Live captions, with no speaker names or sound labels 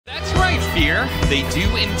fear, they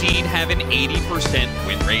do indeed have an 80%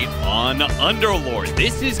 win rate on Underlord.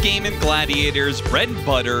 This is Gaimin Gladiators, bread and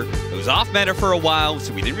butter. It was off meta for a while,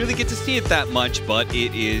 so we didn't really get to see it that much, but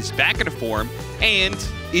it is back into form, and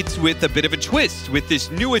it's with a bit of a twist with this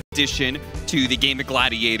new addition to the Gaimin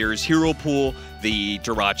Gladiators hero pool, the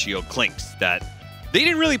Dyrachyo Clinks, that they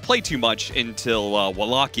didn't really play too much until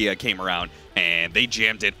Wallachia came around, and they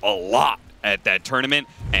jammed it a lot at that tournament,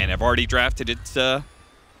 and have already drafted it a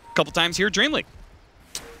couple times here at DreamLeague.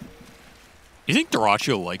 You think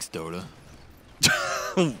Dyrachyo likes Dota?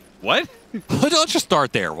 What? Let's just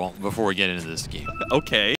start there before we get into this game.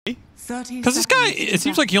 Okay. Because this guy, it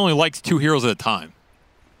seems like he only likes 2 heroes at a time.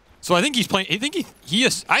 So I think he's playing. I think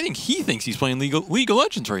he thinks he's playing League of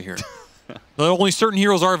Legends right here. Only certain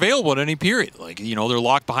heroes are available at any period. Like, you know, they're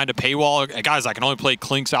locked behind a paywall. Guys, I can only play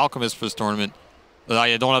Clink's Alchemist for this tournament.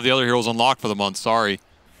 I don't have the other heroes unlocked for the month. Sorry.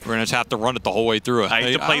 We're gonna just have to run it the whole way through. I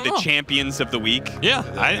have to play the champions of the week. Yeah,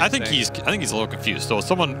 I think he's a little confused. So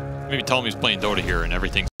someone maybe tell him he's playing Dota here and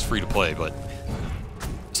everything's free to play, but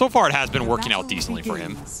so far it has been working out decently for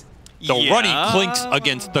him. So running Clinks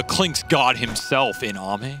against the Clinks god himself in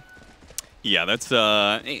Ame. Yeah, that's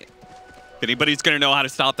if anybody's gonna know how to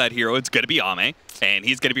stop that hero, it's gonna be Ame. And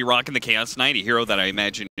he's going to be rocking the Chaos Knight, a hero that I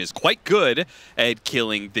imagine is quite good at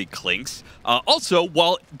killing the Clinks. Also,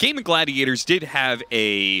 while Gaimin Gladiators did have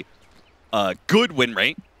a good win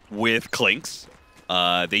rate with Clinks,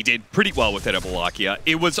 they did pretty well with it at Wallachia.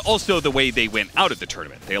 It was also the way they went out of the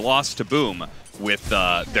tournament. They lost to Boom with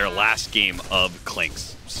their last game of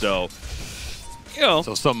Clinks. So, you know.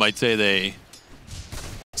 So some might say they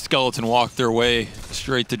skeleton walked their way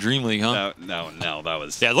straight to DreamLeague, huh? No, that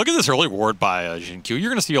was... Yeah, look at this early ward by Jinq. You're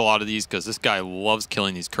going to see a lot of these because this guy loves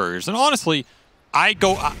killing these couriers. And honestly, I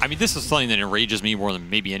mean, this is something that enrages me more than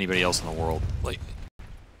maybe anybody else in the world. Like,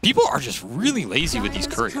 people are just really lazy with these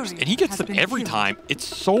couriers, and he gets them every time. It's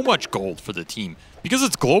so much gold for the team. Because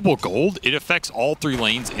it's global gold, it affects all 3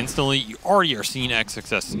 lanes instantly. You already are seeing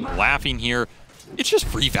XXS laughing here. It's just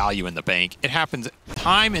free value in the bank. It happens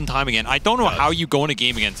time and time again. I don't know how you go in a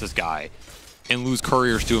game against this guy and lose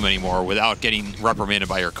couriers to him anymore without getting reprimanded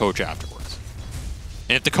by your coach afterwards.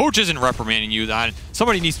 And if the coach isn't reprimanding you, then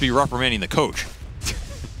somebody needs to be reprimanding the coach.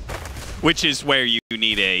 Which is where you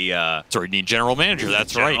need a... Sorry, you need general manager,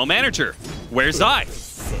 that's right. General manager. Where's Zai?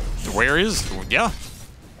 Where are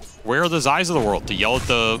the Zais of the world? To yell at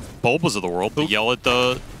the Bulbas of the world, to yell at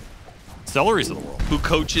the Celeries of the world. Who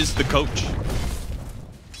coaches the coach?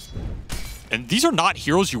 And these are not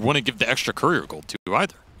heroes you want to give the extra courier gold to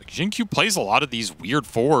either. Like, Jinq plays a lot of these weird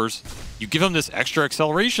 4s. You give him this extra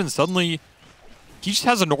acceleration, suddenly he just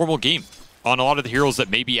has a normal game on a lot of the heroes that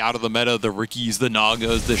may be out of the meta, the Rickies, the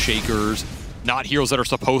Nagas, the Shakers, not heroes that are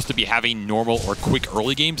supposed to be having normal or quick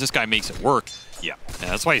early games. This guy makes it work. Yeah.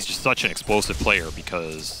 And that's why he's just such an explosive player,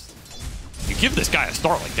 because you give this guy a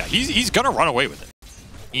start like that, he's going to run away with it.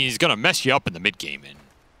 He's going to mess you up in the mid game, and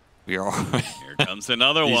we are... Here comes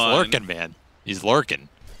another one. He's lurking, man. He's lurking.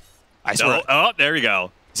 I swear. Oh, there we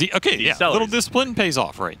go. See, okay, yeah, a little discipline pays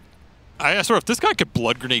off, right? I swear, if this guy could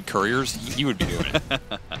blood grenade couriers, he would be doing it.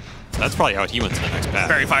 That's probably how he went to the next path.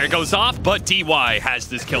 Fairy Fire goes off, but DY has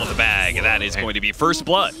this kill in the bag, and that is going to be first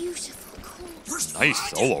blood.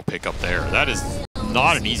 Nice solo pickup there. That is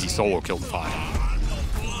not an easy solo kill to find.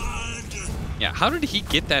 Yeah, how did he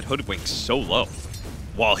get that hoodwink so low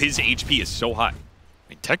while his HP is so high? I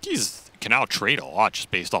mean, techies can out-trade a lot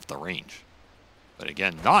just based off the range. But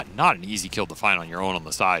again, not an easy kill to find on your own on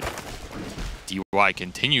the side. DY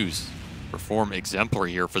continues to perform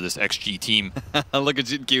exemplary here for this XG team. Look at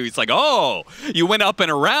Jinq. He's like, oh, you went up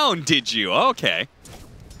and around, did you? Okay.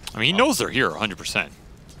 I mean, he knows they're here 100%.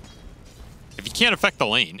 If you can't affect the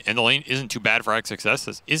lane, and the lane isn't too bad for XXS,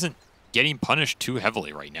 this isn't getting punished too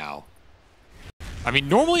heavily right now. I mean,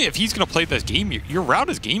 normally if he's going to play this game, your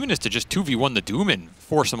route as Gaimin is to just 2v1 the Doom and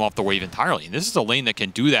force him off the wave entirely. And this is a lane that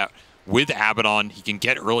can do that with Abaddon. He can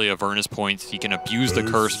get early Avernus points. He can abuse the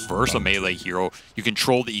curse versus a melee hero. You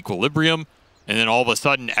control the equilibrium. And then all of a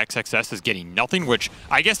sudden, XXS is getting nothing, which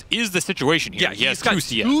I guess is the situation here. Yeah, he has got 2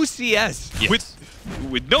 CS. 2 CS yes.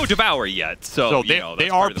 with no Devour yet. So they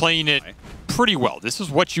are playing it pretty well. This is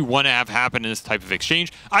what you want to have happen in this type of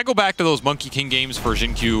exchange. I go back to those Monkey King games for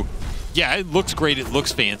Jinq. Yeah, it looks great, it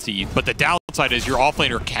looks fancy, but the downside is your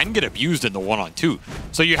offlaner can get abused in the 1-on-2.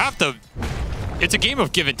 So you have to... It's a game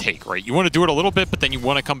of give and take, right? You want to do it a little bit, but then you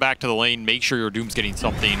want to come back to the lane, make sure your Doom's getting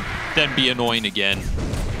something, then be annoying again.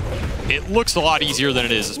 It looks a lot easier than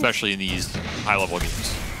it is, especially in these high-level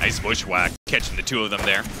games. Nice bushwhack, catching the 2 of them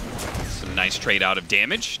there. Some nice trade out of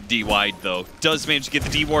damage. DY, though, does manage to get the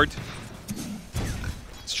D-ward.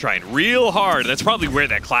 trying real hard. That's probably where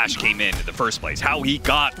that clash came in the first place. How he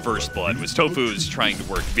got first blood was Tofu's trying to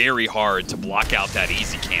work very hard to block out that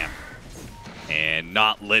easy camp and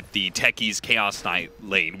not let the Techies Chaos Knight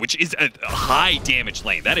lane, which is a high damage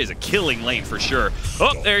lane. That is a killing lane for sure.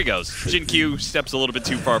 Oh, there he goes. Jin-Q steps a little bit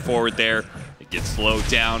too far forward there. It gets slowed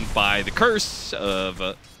down by the curse of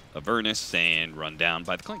Avernus and run down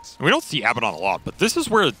by the Clinks. We don't see Abaddon a lot, but this is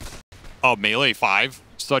where a melee 5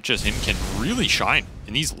 such as him can really shine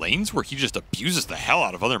in these lanes where he just abuses the hell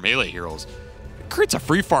out of other melee heroes. It creates a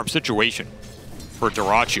free farm situation for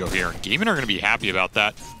Dyrachyo here, and Gaimin are going to be happy about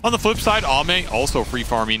that. On the flip side, Ame also free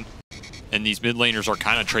farming, and these mid laners are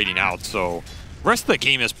kind of trading out, so the rest of the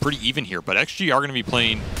game is pretty even here, but XG are going to be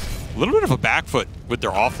playing a little bit of a back foot with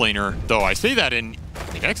their off laner, though I say that in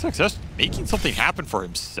XXS making something happen for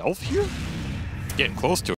himself here. Getting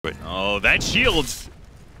close to it. Oh, that shields.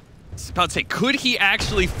 I was about to say, could he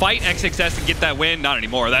actually fight XXS and get that win? Not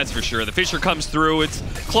anymore, that's for sure. The Fissure comes through, it's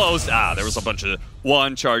close. There was a bunch of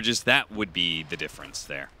one charges. That would be the difference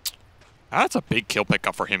there. That's a big kill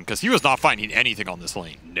pickup for him because he was not finding anything on this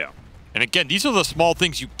lane. No. And again, these are the small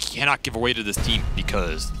things you cannot give away to this team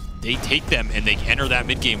because they take them and they enter that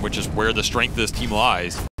mid game, which is where the strength of this team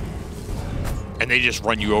lies. And they just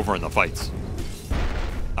run you over in the fights.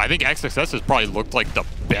 I think XXS has probably looked like the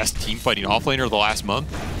best team fighting offlaner the last month.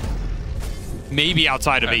 Maybe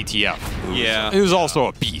outside of ATF. Yeah. It was also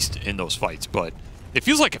a beast in those fights, but it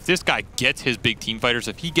feels like if this guy gets his big team fighters,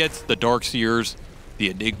 if he gets the Darkseers, the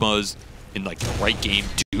Enigmas in like the right game,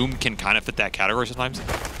 Doom can kind of fit that category sometimes.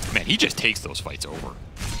 Man, he just takes those fights over.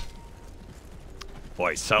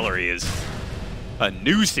 Boy, Celery is a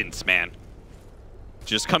nuisance, man.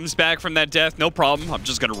 Just comes back from that death, no problem. I'm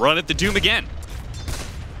just gonna run at the Doom again.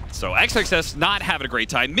 So XXS not having a great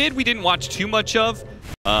time. Mid we didn't watch too much of.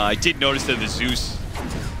 I did notice that the Zeus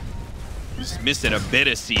is missing a bit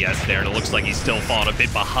of CS there, and it looks like he's still falling a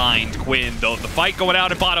bit behind Quinn, though. The fight going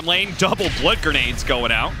out at bottom lane, double blood grenades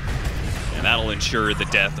going out, and that'll ensure the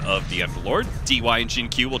death of the Underlord. DY and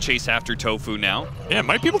Jin-Q will chase after Tofu now. Yeah,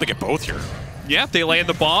 might be able to get both here. Yeah, they land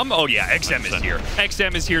the bomb. Oh yeah, XM is here.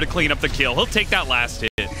 XM is here to clean up the kill. He'll take that last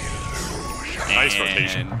hit. Nice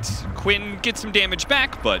rotation. Quinn gets some damage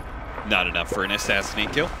back, but not enough for an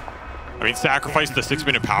assassinate kill. I mean, sacrifice the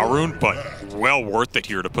 6-minute power rune, but well worth it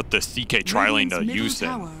here to put this CK tri-lane to use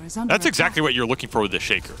in. That's exactly what you're looking for with the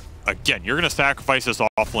Shaker. Again, you're going to sacrifice this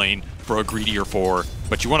off lane for a greedier 4,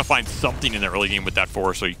 but you want to find something in the early game with that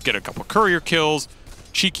 4, so you get a couple courier kills,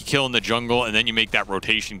 cheeky kill in the jungle, and then you make that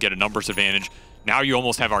rotation, get a numbers advantage. Now you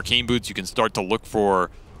almost have Arcane Boots. You can start to look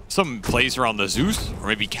for some plays around the Zeus, or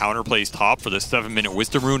maybe counter plays top for the 7-minute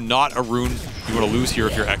Wisdom rune. Not a rune you want to lose here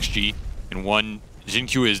if you're XG, and one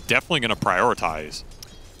Jin-Q is definitely going to prioritize.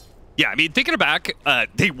 Yeah, I mean, thinking back,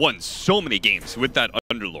 they won so many games with that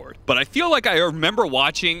Underlord, but I feel like I remember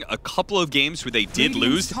watching a couple of games where they did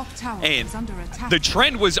lose, and the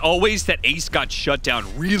trend was always that Ace got shut down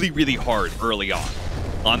really, really hard early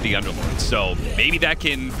on the Underlord. So maybe that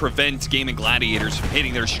can prevent Gaimin Gladiators from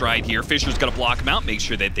hitting their stride here. Fisher's going to block him out, make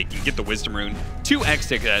sure that they can get the Wisdom Rune to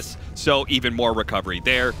XXS, so even more recovery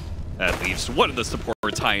there. That leaves one of the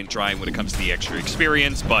supports high and dry when it comes to the extra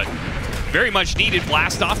experience, but very much needed.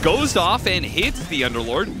 Blast off goes off and hits the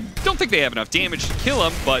Underlord. Don't think they have enough damage to kill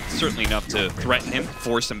him, but certainly enough to threaten him,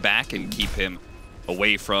 force him back, and keep him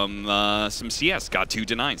away from some CS. Got 2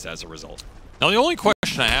 denies as a result. Now the only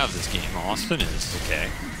question I have this game, Austin, is okay,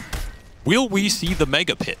 will we see the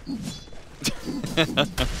Mega Pit?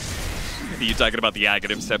 Are you talking about the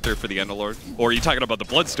Aghanim Scepter for the Underlord? Or are you talking about the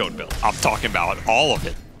Bloodstone build? I'm talking about all of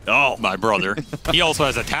it. Oh, my brother. He also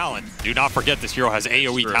has a talent. Do not forget this hero has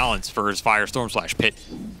AoE talents for his Firestorm / pit.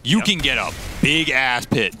 You can get a big-ass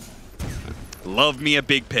pit. Love me a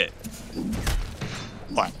big pit.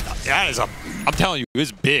 That is I'm telling you,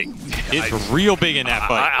 it's big. It's real big in that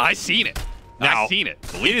fight. I seen it. Now, I've seen it.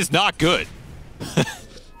 It is not good.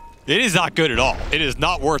 It is not good at all. It is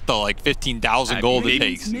not worth the, like, 15,000 gold it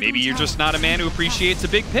takes. Maybe you're just not a man who appreciates a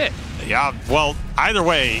big pit. Yeah, well, either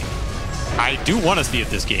way, I do want to see it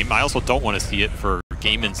this game. I also don't want to see it for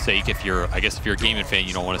Gaimin's sake. I guess if you're a Gaimin fan,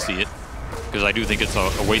 you don't want to see it, because I do think it's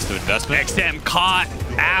a waste of investment. XM caught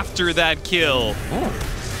after that kill.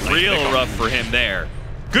 Ooh, real rough for him there.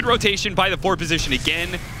 Good rotation by the 4 position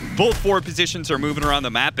again. Both 4 positions are moving around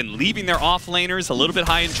the map and leaving their off laners a little bit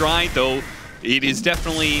high and dry, though it is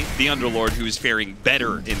definitely the Underlord who's faring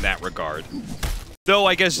better in that regard. Though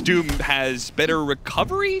I guess Doom has better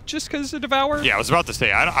recovery just because of Devour. Yeah, I was about to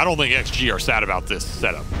say, I don't think XG are sad about this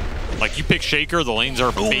setup. Like, you pick Shaker, the lanes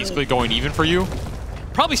are basically going even for you.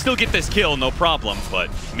 Probably still get this kill, no problem, but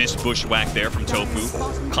missed bushwhack there from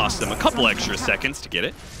Tofu. Cost them a couple extra seconds to get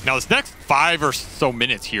it. Now, this next 5 or so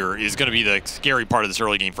minutes here is going to be the scary part of this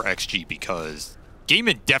early game for XG because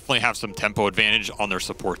Gaimin definitely have some tempo advantage on their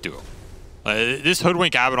support duo. This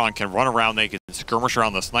Hoodwink Abaddon can run around, they can skirmish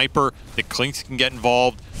around the sniper, the Clinks can get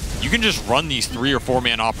involved. You can just run these 3 or 4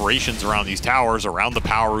 man operations around these towers, around the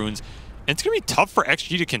power runes, and it's going to be tough for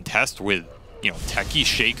XG to contest with, you know, Techie,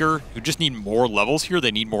 Shaker, who just need more levels here. They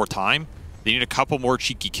need more time. They need a couple more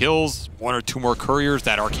cheeky kills, 1 or 2 more couriers.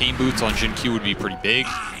 That arcane boots on Jin Q would be pretty big.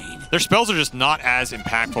 Their spells are just not as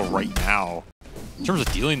impactful right now in terms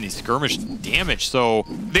of dealing these skirmish damage, so...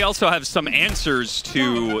 They also have some answers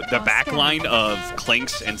to the backline of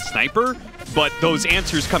Clinks and Sniper, but those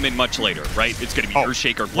answers come in much later, right? It's going to be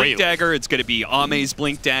Earthshaker Blink Dagger, it's going to be Ame's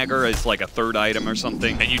Blink Dagger as like a 3rd item or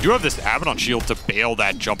something. And you do have this Abaddon shield to bail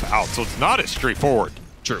that jump out, so it's not as straightforward.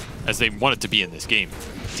 True. As they want it to be in this game.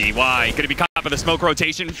 DY going to be caught by the smoke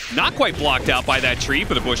rotation, not quite blocked out by that tree,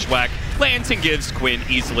 but the bushwhack lands and gives Quinn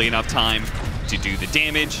easily enough time to do the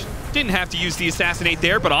damage. Didn't have to use the assassinate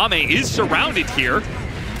there, but Ame is surrounded here.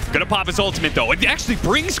 Gonna pop his ultimate though. It actually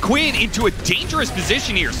brings Quinn into a dangerous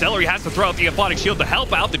position here. Celery has to throw out the Aphotic Shield to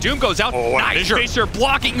help out. The Doom goes out. Oh, nice Fisher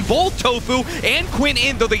blocking both Tofu and Quinn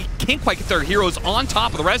in, though they can't quite get their heroes on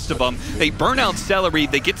top of the rest of them. They burn out Celery.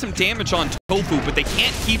 They get some damage on Tofu, but they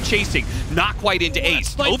can't keep chasing. Not quite into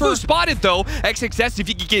Ace. Tofu spotted though. XXS, if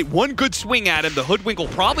you can get one good swing at him, the Hoodwink will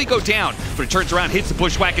probably go down, but it turns around, hits the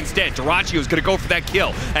bushwhack instead. Duracchio's gonna go for that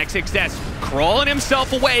kill. XXS crawling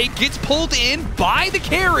himself away, gets pulled in by the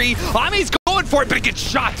carry. Ame's going for it, but he gets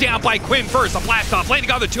shot down by Quinn first. A blast off landing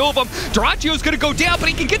on the 2 of them. Duracchio's gonna go down, but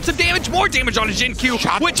he can get some damage, more damage on his Jin Q,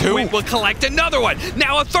 which Quinn will collect another one.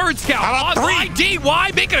 Now a 3rd scout. How about 3?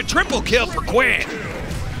 DY making a triple kill for Quinn.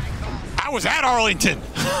 I was at Arlington.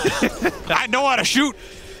 I know how to shoot.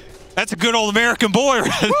 That's a good old American boy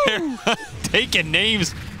right there. Taking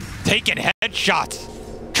names, taking headshots.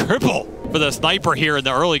 Triple for the sniper here in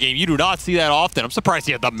the early game. You do not see that often. I'm surprised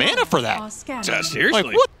he had the mana for that. Seriously? Like,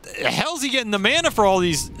 what the hell's he getting the mana for all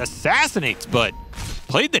these assassinates? But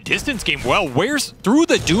played the distance game well. Wears through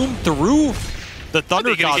the Doom, through the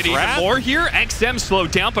Thunder God's get Wrath. Even more here. XM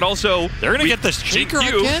slowed down, but also they're gonna get the Shaker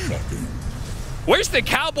again. Where's the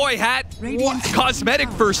cowboy hat cosmetic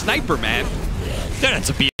for Sniper, man? That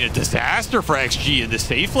ends up being a disaster for XG in the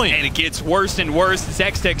safe lane. And it gets worse and worse. It's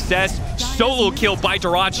XXS solo kill by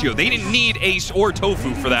Duracchio. They didn't need Ace or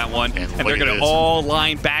Tofu for that one. And they're going to all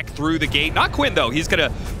line back through the gate. Not Quinn, though. He's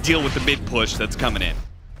going to deal with the mid push that's coming in.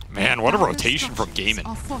 Man, what a rotation from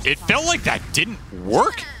Gaimin. It felt like that didn't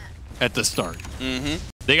work at the start.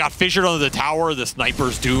 They got fissured under the tower. The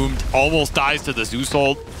sniper's doomed. Almost dies to the Zeus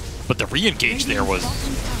ult. But the re-engage there was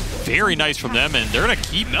very nice from them, and they're going to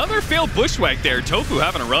keep... Another failed bushwhack there. Tofu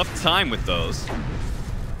having a rough time with those. I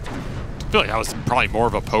feel like that was probably more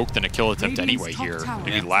of a poke than a kill attempt anyway here.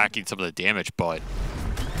 Maybe lacking some of the damage, but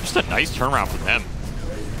just a nice turnaround from them.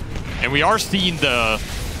 And we are seeing the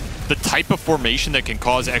type of formation that can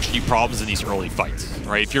cause XG problems in these early fights,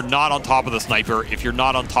 right? If you're not on top of the sniper, if you're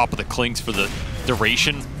not on top of the Clinks for the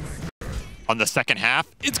duration on the second half,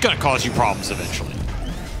 it's going to cause you problems eventually.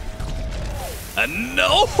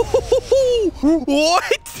 No!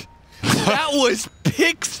 What? That was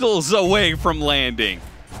pixels away from landing.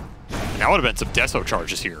 That would have been some Deso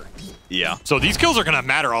charges here. Yeah. So these kills are going to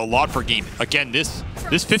matter a lot for Gaimin. Again, this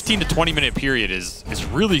 15 to 20 minute period is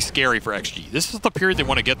really scary for XG. This is the period they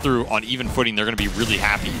want to get through on even footing. They're going to be really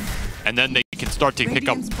happy. And then they can start to pick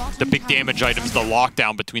up the big damage items, the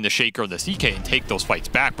lockdown between the Shaker and the CK, and take those fights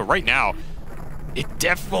back. But right now, it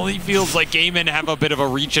definitely feels like Gaimin have a bit of a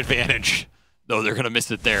reach advantage. Though they're going to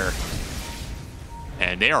miss it there.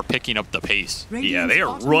 And they are picking up the pace. Yeah, they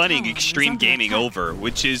are running Xtreme Gaming over,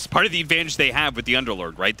 which is part of the advantage they have with the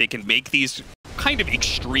Underlord, right? They can make these kind of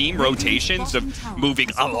extreme rotations of moving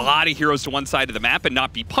a lot of heroes to one side of the map and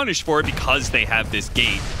not be punished for it because they have this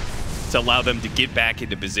gate to allow them to get back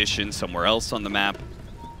into position somewhere else on the map.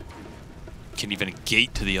 Can even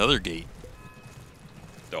gate to the other gate.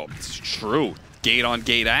 Oh, it's true. Gate on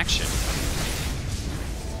gate action.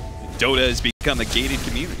 Dota has become a gated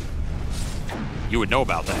community. You would know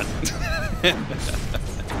about that.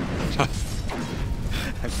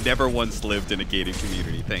 I've never once lived in a gated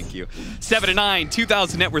community, thank you. 7-9,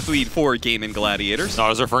 2,000 net worth lead for Gaimin Gladiators. No, I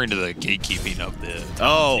was referring to the gatekeeping of the...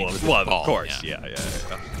 Oh, well, of course, yeah.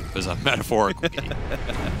 It was a metaphorical gate.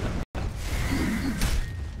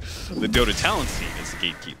 The Dota talent scene is a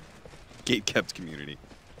gate-kept community.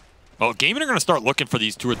 Well, Gaimin are going to start looking for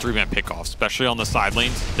these 2 or 3 man pickoffs, especially on the side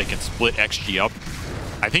lanes. They can split XG up.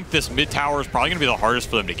 I think this mid tower is probably going to be the hardest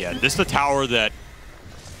for them to get. This is the tower that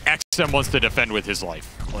XM wants to defend with his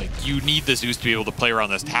life. Like, you need the Zeus to be able to play around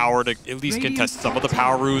this tower to at least contest some of the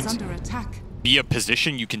power runes. Be a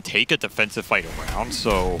position you can take a defensive fight around,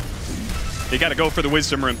 so... They got to go for the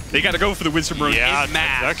Wisdom Rune. They got to go for the Wisdom Rune in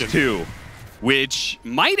mass, too. Which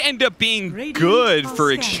might end up being good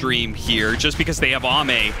for Xtreme here, just because they have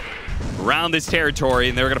Ame around this territory,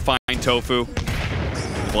 and they're going to find Tofu.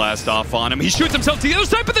 Blast off on him. He shoots himself to the other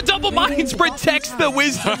side, but the double mines protects the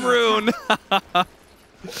Wisdom Rune.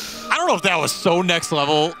 I don't know if that was so next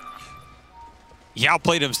level. He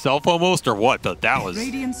outplayed himself almost or what, but that was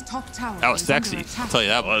sexy. I'll tell you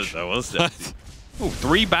that much. That was sexy. Ooh,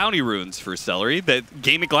 3 bounty runes for Celery. That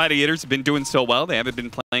Gaimin Gladiators have been doing so well. They haven't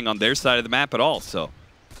been playing on their side of the map at all, so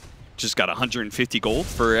just got 150 gold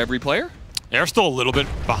for every player. They're still a little bit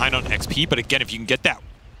behind on XP, but again, if you can get that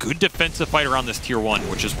good defensive fight around this tier 1,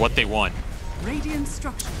 which is what they want,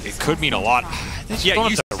 it could mean a lot. They just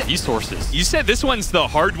don't have the resources. You said this one's the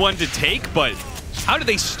hard one to take, but how do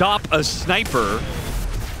they stop a sniper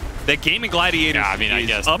that Gaimin Gladiators I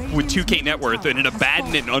guess up with 2K net worth and an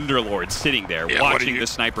abandoned Underlord sitting there watching the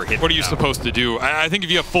sniper hit? What are you supposed to do? I think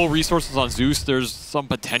if you have full resources on Zeus, there's some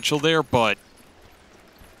potential there, but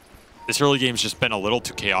this early game's just been a little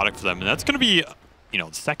too chaotic for them, and that's going to be, you know,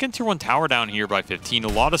 second tier 1 tower down here by 15. A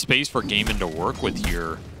lot of space for Gaimin to work with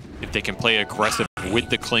here. If they can play aggressive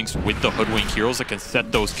with the Clinks, with the Hoodwink heroes that can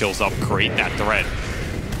set those kills up, create that threat.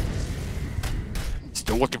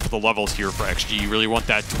 Still looking for the levels here for XG. You really want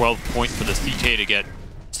that 12 point for the CK to get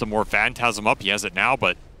some more Phantasm up. He has it now,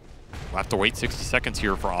 but we'll have to wait 60 seconds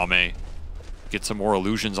here for Ame. Get some more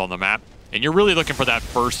illusions on the map. And you're really looking for that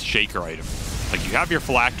first Shaker item. Like, you have your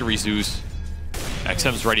Phylactery Zeus.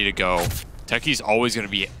 XM's ready to go. Techie's always going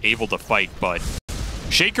to be able to fight, but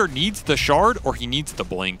Shaker needs the Shard or he needs the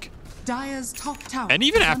Blink. And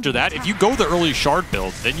even after that, if you go the early Shard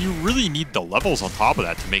build, then you really need the levels on top of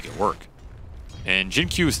that to make it work. And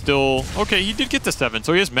Jinkyu is still... Okay, he did get to 7,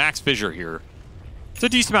 so he has max fissure here. It's a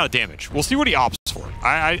decent amount of damage. We'll see what he opts for.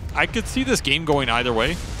 I could see this game going either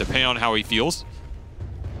way, depending on how he feels.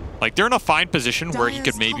 Like, they're in a fine position where he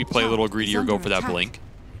could maybe play a little greedy or go for that Blink.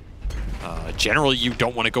 Generally, you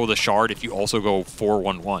don't want to go the Shard if you also go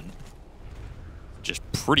 4-1-1. Just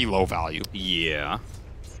pretty low value. Yeah.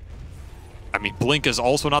 I mean, Blink is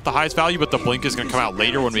also not the highest value, but the Blink is going to come out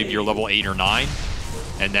later when maybe you're level 8 or 9.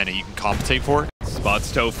 And then you can compensate for it.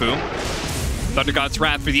 Spots Tofu. Thunder God's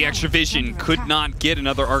Wrath for the extra vision. Could not get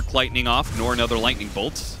another Arc Lightning off, nor another Lightning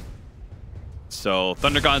Bolts. So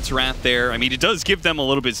Thunder God's Wrath there. I mean, it does give them a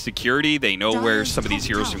little bit of security. They know where some of these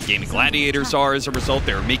heroes from Gaimin Gladiators are as a result.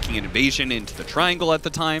 They were making an invasion into the triangle at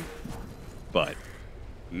the time. But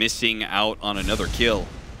missing out on another kill.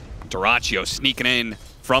 Duraccio sneaking in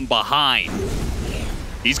from behind.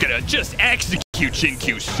 He's gonna just execute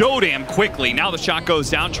Jinkyu so damn quickly. Now the shot goes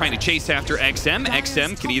down, trying to chase after XM.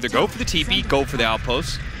 XM can either go for the TP, go for the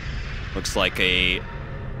outpost. Looks like a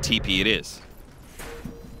TP it is.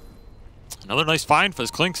 Another nice find for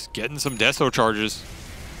his Clinks, getting some Deso charges.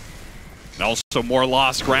 And also more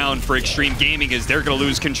lost ground for Xtreme Gaming as they're gonna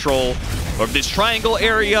lose control of this triangle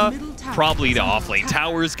area. Probably the offlane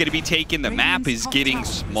tower is gonna be taken. The map is getting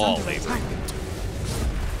small lately.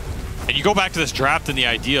 And you go back to this draft and the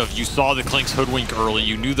idea of you saw the Clinks hoodwink early,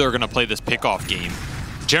 you knew they were going to play this pickoff game.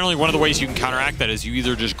 Generally, one of the ways you can counteract that is you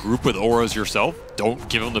either just group with auras yourself, don't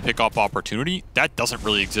give them the pickoff opportunity. That doesn't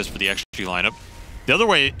really exist for the XG lineup. The other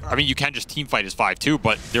way, I mean, you can just team fight as 5-2,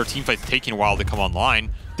 but their team fight's taking a while to come online.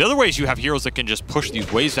 The other way is you have heroes that can just push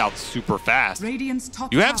these waves out super fast.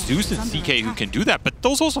 You have Zeus and CK who can do that, but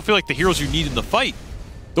those also feel like the heroes you need in the fight.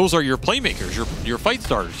 Those are your playmakers, your fight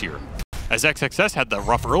starters here. As XXS had the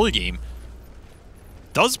rough early game,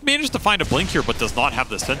 does manage to find a Blink here, but does not have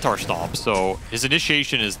the Centaur Stomp, so his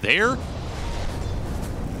initiation is there.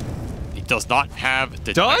 He does not have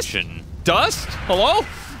detection. Dust? Hello?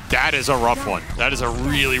 That is a rough one. That is a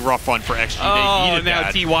really rough one for XG. Oh, they needed now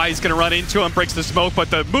that. TY is going to run into him, breaks the smoke, but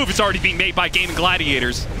the move is already being made by Gaimin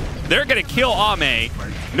Gladiators. They're going to kill Ame.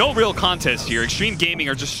 No real contest here. Xtreme Gaming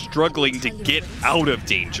are just struggling to get out of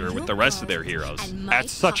danger with the rest of their heroes. That's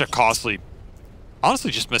such a costly,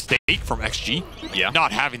 honestly, just mistake from XG. Yeah.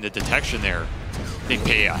 Not having the detection there. They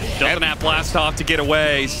pay a doesn't have blast off to get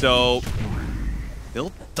away, so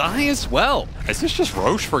they'll die as well. Is this just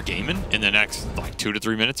Roche for Gaimin in the next like 2 to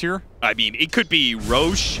 3 minutes here? I mean, it could be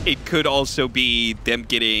Roche. It could also be them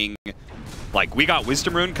getting, like, we got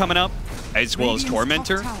Wisdom Rune coming up, as well as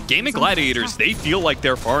Tormentor. Gaimin Gladiators, they feel like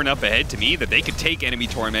they're far enough ahead to me that they could take enemy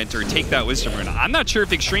Tormentor and take that Wisdom Rune. I'm not sure if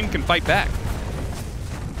Xtreme can fight back.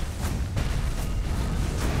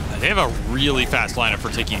 They have a really fast lineup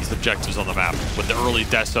for taking these objectives on the map. With the early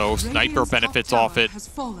Deso, Sniper benefits off it.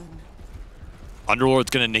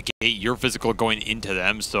 Underlord's going to negate your physical going into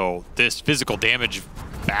them, so this physical damage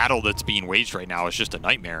battle that's being waged right now is just a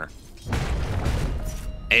nightmare.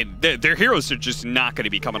 And their heroes are just not going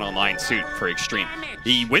to be coming online soon for Xtreme.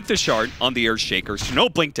 He went the shard on the Earthshaker, so no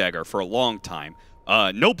Blink Dagger for a long time.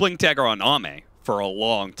 No Blink Dagger on Ame for a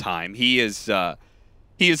long time. He has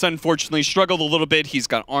unfortunately struggled a little bit. He's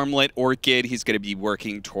got Armlet, Orchid. He's going to be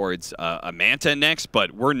working towards a Manta next,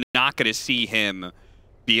 but we're not going to see him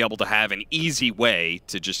be able to have an easy way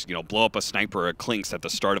to just, you know, blow up a Sniper or a Clinks at the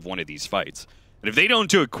start of one of these fights. And if they don't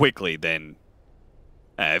do it quickly, then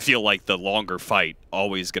I feel like the longer fight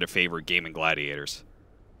always going to favor Gaimin Gladiators.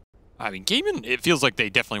 I mean, Gaimin, it feels like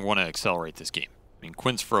they definitely want to accelerate this game. I mean,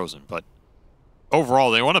 Quinn's frozen, but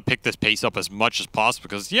overall, they want to pick this pace up as much as possible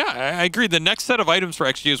because, yeah, I agree. The next set of items for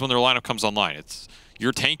XG is when their lineup comes online. It's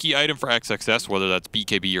your tanky item for XXS, whether that's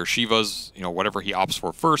BKB or Shiva's, you know, whatever he opts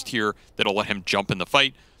for first here, that'll let him jump in the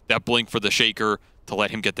fight. That blink for the Shaker to let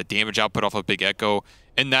him get the damage output off of Big Echo.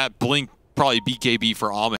 And that blink, probably BKB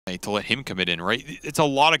for Ame to let him commit in, right? It's a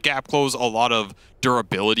lot of gap close, a lot of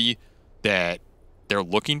durability that they're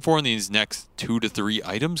looking for in these next 2 to 3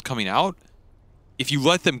 items coming out. If you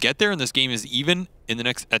let them get there and this game is even in the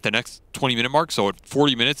next 20-minute mark, so at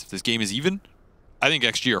 40 minutes, if this game is even, I think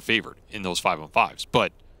XG are favored in those 5-on-5s.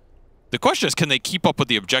 But the question is, can they keep up with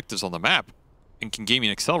the objectives on the map? And can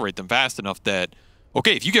Gaimin accelerate them fast enough that,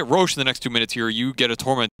 okay, if you get Roche in the next 2 minutes here, you get a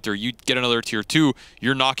Tormentor, you get another tier 2,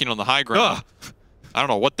 you're knocking on the high ground. Ugh. I don't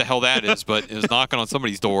know what the hell that is, but it's knocking on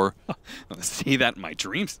somebody's door. I'm going to see that in my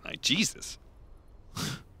dreams tonight. Jesus.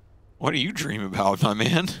 What do you dream about, my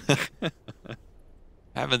man?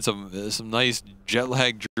 Having some nice jet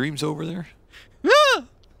lag dreams over there?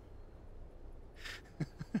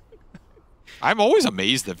 I'm always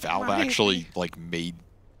amazed that Valve actually like made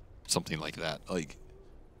something like that. Like,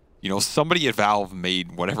 you know, somebody at Valve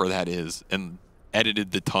made whatever that is and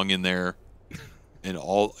edited the tongue in there and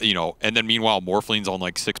all, you know, and then meanwhile Morphline's on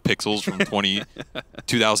like 6 pixels from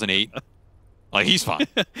 2008. Like, he's fine.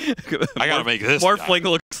 I gotta make this. Morphling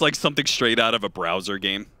looks like something straight out of a browser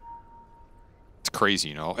game. It's crazy,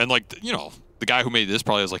 you know? And like, you know, the guy who made this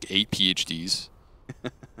probably has like 8 PhDs.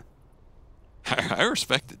 I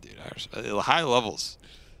respect it, dude. High levels.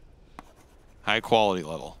 High quality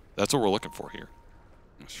level. That's what we're looking for here.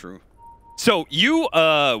 That's true. So you,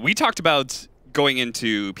 we talked about going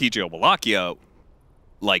into PGO Wallachia,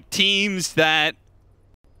 like teams that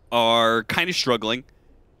are kind of struggling,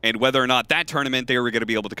 and whether or not that tournament they were going to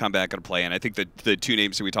be able to come back and play. And I think that the two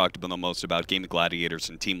names that we talked about the most about, Gaimin Gladiators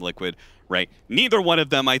and Team Liquid, right? Neither one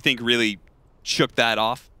of them, I think, really shook that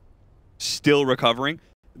off. Still recovering.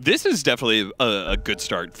 This is definitely a good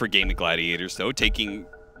start for Gaimin Gladiators, though, taking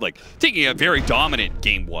a very dominant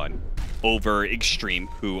Game 1 over Xtreme,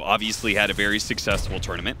 who obviously had a very successful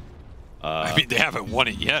tournament. I mean, they haven't won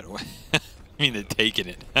it yet. I mean, they're taking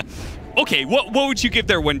it. Okay, what would you give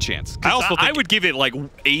their win chance? I would give it like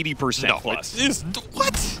 80% plus.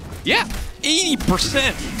 What? Yeah,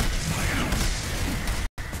 80%.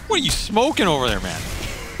 What are you smoking over there, man?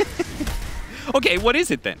 Okay, what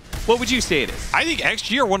is it then? What would you say it is? I think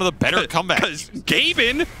XG are one of the better comebacks. Because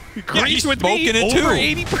Gaimin agrees with smoking me it over too.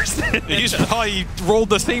 80%. He's probably rolled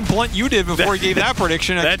the same blunt you did before he gave that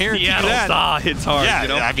prediction. I guarantee you that. Hits hard. Yeah, you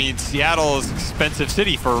know? I mean, Seattle is an expensive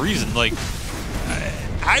city for a reason. Like,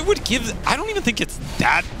 I don't even think it's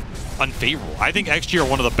that unfavorable. I think XG are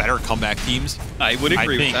one of the better comeback teams. I would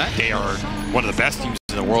agree with that. They are one of the best teams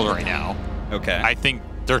in the world right now. Okay. I think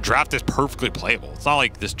their draft is perfectly playable. It's not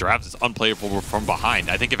like this draft is unplayable from behind.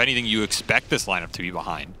 I think if anything, you expect this lineup to be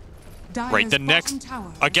behind. Right, the next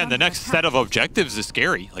set of objectives is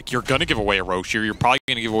scary. Like, you're going to give away a Roche here. You're probably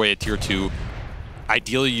going to give away a tier 2.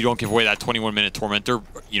 Ideally, you don't give away that 21-minute Tormentor,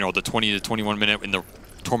 you know, the 20 to 21 minute in the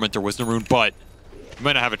Tormentor Wisdom Rune, but you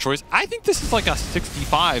might not have a choice. I think this is like a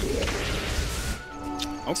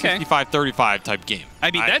 65-35 type game.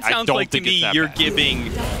 I mean, that sounds like to me you're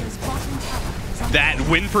giving that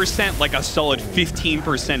win percent like a solid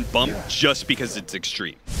 15% bump just because it's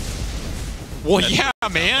Xtreme. Well, yeah,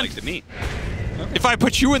 man. Like to me. If I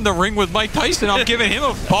put you in the ring with Mike Tyson, I'm giving him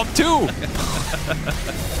a bump too.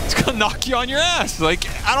 It's gonna knock you on your ass. Like,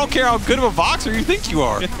 I don't care how good of a boxer you think you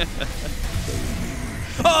are.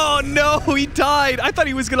 Oh no, he died. I thought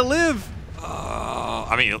he was gonna live.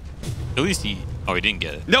 I mean, at least he didn't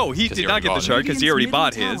get it. No, he did not get the shard because he already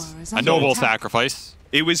bought his. A noble sacrifice.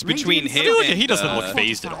 It was between him and... He doesn't look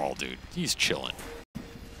phased at all, dude. He's chilling.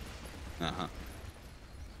 Uh-huh.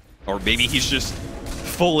 Or maybe he's just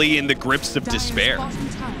fully in the grips of despair.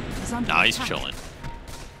 Nah, he's chilling.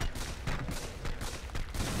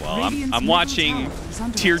 Well, I'm watching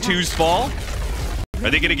Tier 2s fall. Are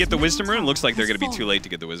they going to get the Wisdom Rune? Looks like they're going to be too late to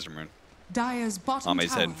get the Wisdom Rune.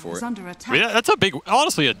 Almei's heading for it. I mean, that's a big,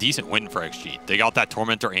 honestly, a decent win for XG. They got that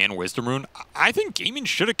Tormentor and Wisdom Rune. I think Gaimin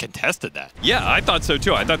should have contested that. Yeah, I thought so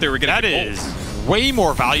too. I thought they were going to get both. That is way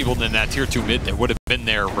more valuable than that Tier 2 mid that would have been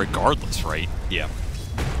there regardless, right? Yeah.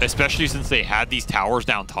 Especially since they had these towers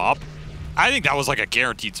down top. I think that was like a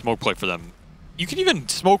guaranteed smoke play for them. You can even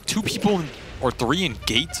smoke 2 people or 3 and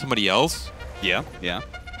gate somebody else. Yeah, yeah.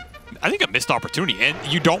 I think a missed opportunity, and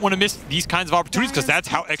you don't want to miss these kinds of opportunities because that's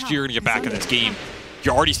how XG are going to get back in this game.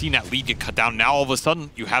 You're already seeing that lead get cut down. Now all of a sudden,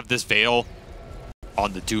 you have this Veil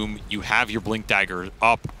on the Doom. You have your Blink Dagger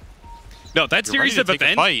up. No, that series of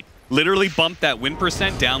events literally bumped that win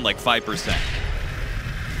percent down like 5%.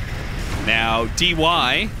 Now,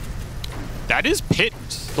 DY. That is Pit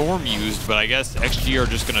Storm used, but I guess XG are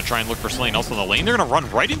just going to try and look for something else on the lane. They're going to run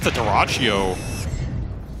right into Dyrachyo.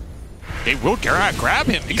 They will grab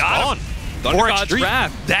him. He's gone. Thunder God's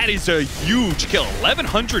Wrath. That is a huge kill.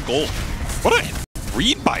 1,100 gold. What a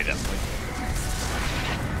read by them.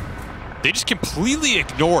 They just completely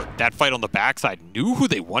ignored that fight on the backside. Knew who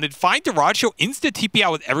they wanted. Find Dyrachyo, instant TP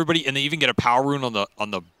out with everybody, and they even get a power rune on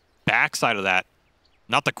the backside of that.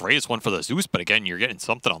 Not the greatest one for the Zeus, but again, you're getting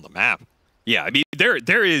something on the map. Yeah, I mean,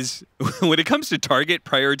 there is, when it comes to target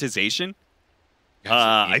prioritization,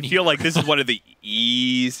 I feel like this is one of the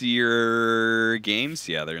easier games.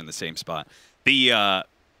 Yeah, they're in the same spot.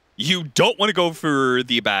 You don't want to go for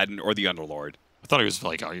the Abaddon or the Underlord. I thought he was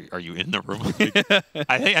like, are you in the room?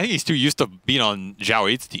 I think he's too used to being on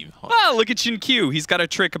Zhao 8's team. Well, look at Xin-Q. He's got a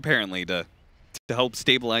trick, apparently, to help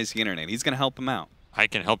stabilize the internet. He's going to help him out. I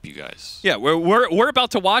can help you guys. Yeah, we're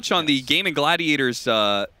about to watch on the Gaimin Gladiators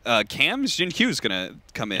cams. Xin-Q is going to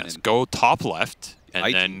come in. Yes, go top left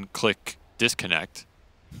and then click disconnect.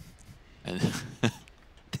 And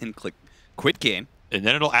then click quit game. And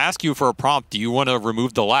then it'll ask you for a prompt. Do you want to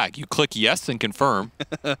remove the lag? You click yes and confirm.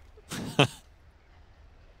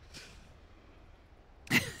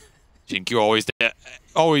 Xin-Q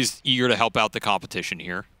always eager to help out the competition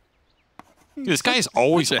here. This guy is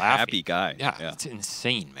always such a laughing. happy guy. Yeah, it's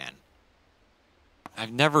insane, man.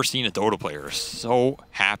 I've never seen a Dota player so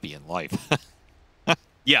happy in life.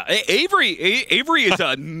 Yeah, Avery is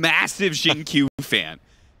a massive Xin-Q fan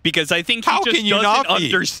because I think he just doesn't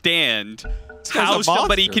understand how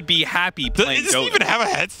somebody could be happy playing Does Dota. he even have a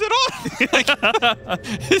headset on?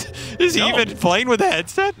 Is he even playing with a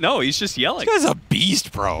headset? No, he's just yelling. This guy's a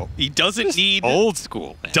beast, bro. He doesn't need old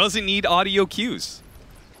school, man. Doesn't need audio cues.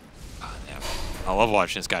 I love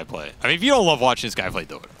watching this guy play. I mean, if you don't love watching this guy play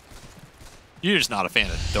Dota, you're just not a fan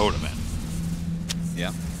of Dota, man.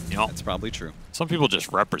 Yeah, you know, that's probably true. Some people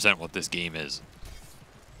just represent what this game is.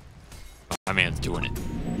 My man's doing it.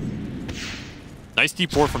 Nice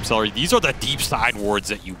deep ward from Celery. These are the deep side wards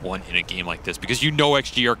that you want in a game like this because you know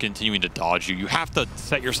XG are continuing to dodge you. You have to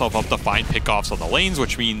set yourself up to find pickoffs on the lanes,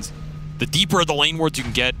 which means the deeper the lane wards you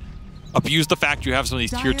can get, abuse the fact you have some of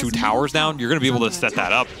these tier 2 towers down, you're going to be able to set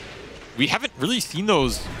that up. We haven't really seen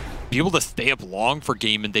those be able to stay up long for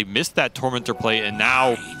Gaimin. They missed that Tormentor play, and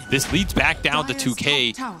now this leads back down to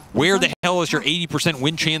 2K. Where the hell is your 80%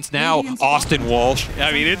 win chance now, Austin Walsh?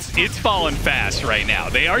 I mean, it's falling fast right now.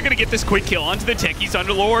 They are going to get this quick kill onto the Techies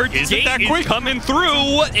Underlord. Isn't that quick? Coming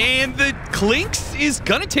through, and the Clinks is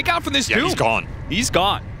going to take out from this Doom. He's gone. He's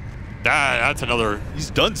gone. That's another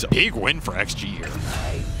He's done so. Big win for XG here.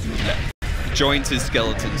 Joins his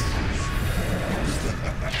skeletons.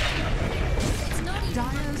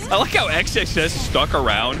 I like how XXS stuck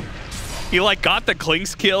around. He like got the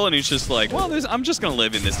Clinks kill and he's just like, well, I'm just gonna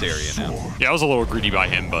live in this area now. Yeah, I was a little greedy by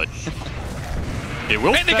him, but it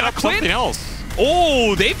will set up something else.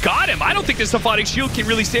 Oh, they've got him. I don't think the Symphonic Shield can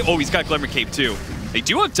really save. Oh, he's got Glimmer Cape too. They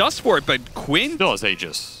do have Dust for it, but Quinn still has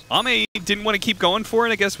Aegis. Ame didn't want to keep going for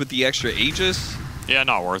it, I guess, with the extra Aegis. Yeah,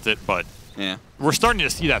 not worth it, but yeah, we're starting to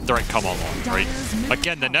see that threat come along, right?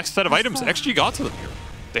 Again, the next set of items XG got to them here.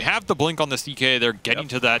 They have the blink on the CK. They're getting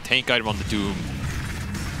to that tank item on the Doom.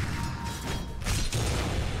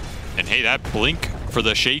 And hey, that blink for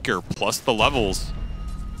the Shaker plus the levels,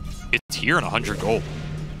 it's here in 100 gold.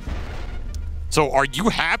 So are you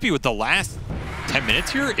happy with the last 10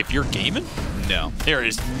 minutes here if you're Gaimin? No. There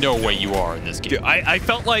is no way you are in this game. Dude, I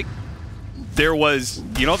felt like there was,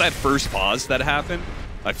 you know that first pause that happened?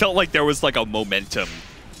 I felt like there was like a momentum,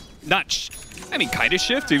 kind of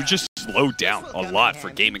shift. It was just slowed down a lot for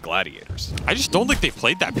Gaimin Gladiators. I just don't think they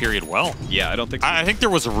played that period well. Yeah, I don't think so. I think there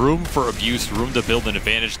was room for abuse, room to build an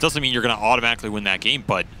advantage. Doesn't mean you're going to automatically win that game,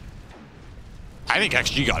 but I think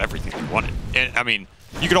XG got everything they wanted. And I mean,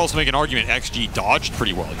 You could also make an argument XG dodged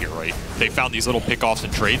pretty well here, right? They found these little pickoffs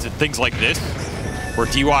and trades and things like this, where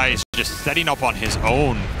DY is just setting up on his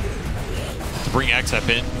own to bring XF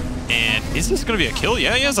in. And is this going to be a kill?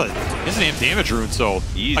 Yeah, he has an amp damage rune. So,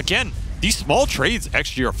 again, these small trades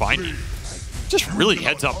XG are finding. Just really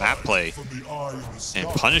heads-up map play and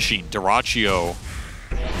punishing Dyrachyo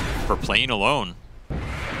for playing alone.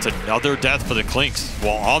 It's another death for the Clinks,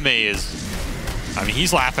 while Ame is, I mean,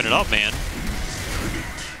 he's laughing it up, man.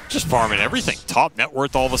 Just farming everything. Top net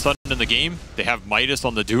worth all of a sudden in the game. They have Midas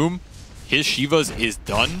on the Doom. His Shivas is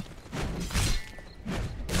done.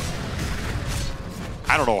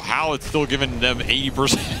 I don't know how it's still giving them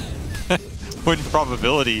 80% win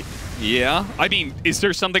probability. Yeah. I mean, is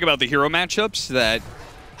there something about the hero matchups that...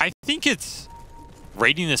 I think it's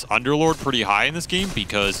rating this Underlord pretty high in this game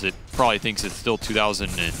because it probably thinks it's still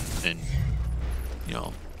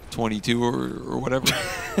 2022 or whatever.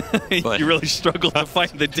 But you really struggled to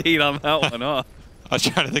find the date on that one, huh? I was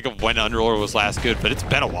trying to think of when Underlord was last good, but it's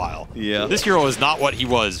been a while. Yeah. This hero is not what he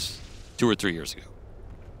was 2 or 3 years ago.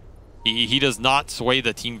 He does not sway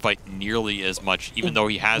the team fight nearly as much, even though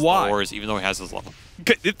he has the ores, even though he has his level.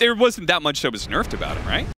 There wasn't that much that was nerfed about him,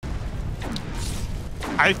 right?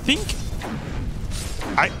 I think...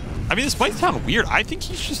 I mean, this might sound weird. I think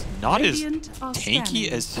he's just not as tanky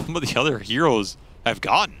as some of the other heroes have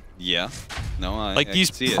gotten. Yeah. No, like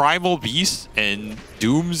these primal beasts and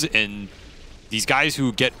dooms and these guys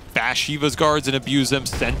who get fast Shiva's guards and abuse them,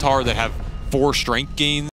 Centaur that have 4 strength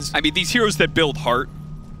gains. I mean, these heroes that build heart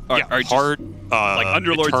are heart, like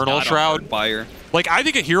Underlord's Eternal not Shroud, fire. Like I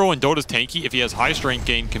think a hero in Dota's tanky if he has high strength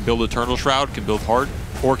gain can build Eternal Shroud, can build heart,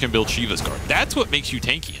 or can build Shiva's guard. That's what makes you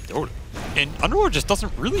tanky in Dota. And Underlord just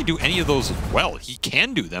doesn't really do any of those well. He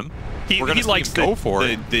can do them. He likes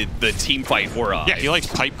the team fight aura. Yeah, he likes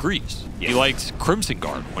Pipe Greaves. Yeah. He likes Crimson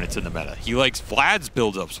Guard when it's in the meta. He likes Vlad's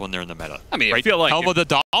build-ups when they're in the meta. I mean, right? I feel like... Helma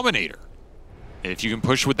the Dominator. If you can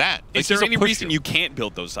push with that. Is there any reason you can't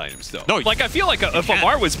build those items, though? No. Like, I feel like if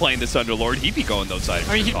Amar was playing this Underlord, he'd be going those items.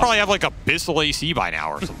 I mean, he'd probably have like Abyssal AC by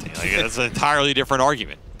now or something. Like, that's an entirely different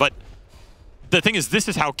argument. But the thing is, this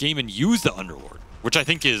is how Gaimin used the Underlord, which I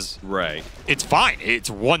think is... Right. It's fine. It's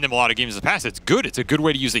won them a lot of games in the past. It's good. It's a good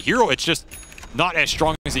way to use the hero. It's just not as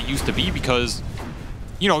strong as it used to be because,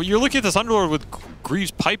 you know, you're looking at this Underlord with Greaves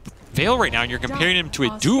Pipe Veil right now, and you're comparing him to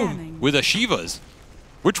a Doom with a Shiva's.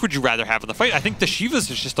 Which would you rather have in the fight? I think the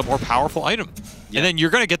Shiva's is just a more powerful item. Yeah. And then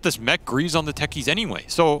you're going to get this mech Greaves on the techies anyway.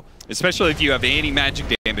 So, especially if you have any magic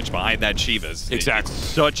damage behind that Shiva's. Exactly. It's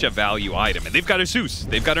such a value item. And they've got a Zeus.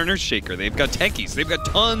 They've got a Nurse Shaker. They've got techies. They've got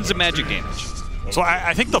tons of magic damage. So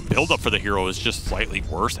I think the build-up for the hero is just slightly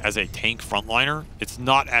worse as a tank frontliner. It's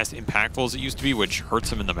not as impactful as it used to be, which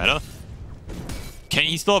hurts him in the meta. Can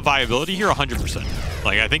he still have viability here? 100%.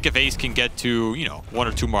 Like, I think if Ace can get to, you know, 1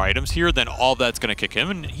 or 2 more items here, then all that's going to kick him,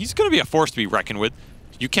 and he's going to be a force to be reckoned with.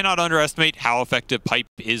 You cannot underestimate how effective Pipe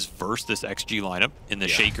is versus this XG lineup in the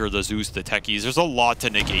Shaker, the Zeus, the techies. There's a lot to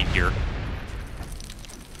negate here.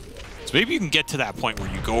 So maybe you can get to that point where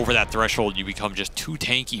you go over that threshold, you become just too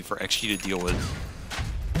tanky for XG to deal with.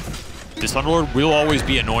 This Underlord will always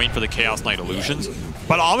be annoying for the Chaos Knight illusions,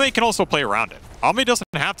 but Ame can also play around it. Ame doesn't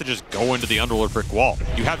have to just go into the Underlord brick wall.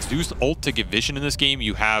 You have Zeus ult to give vision in this game.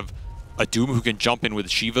 You have a Doom who can jump in with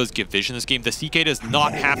Shiva's give vision in this game. The CK does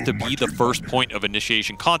not have to be the first point of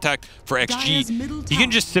initiation contact for XG. He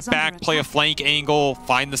can just sit back, play a flank angle,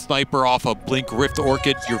 find the sniper off a Blink Rift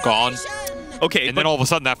Orchid, you're gone. Okay, and then all of a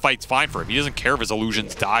sudden that fight's fine for him. He doesn't care if his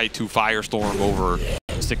illusions die to Firestorm over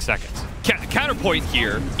 6 seconds. Counterpoint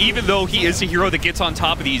here, even though he is a hero that gets on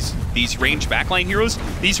top of these range backline heroes,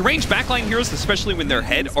 these range backline heroes, especially when they're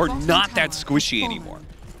head, are not that squishy anymore,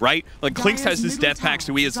 right? Like Clinks has this death pack,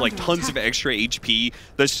 so he has like tons of extra HP.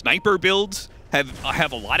 The sniper builds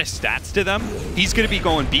have a lot of stats to them. He's going to be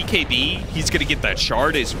going BKB. He's going to get that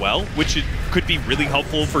shard as well, which could be really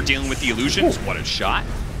helpful for dealing with the illusions. What a shot.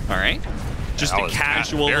 All right. Just a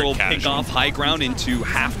casual little pick-off high ground into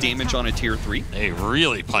half damage on a tier 3. They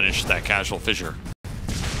really punished that casual fissure.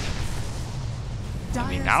 I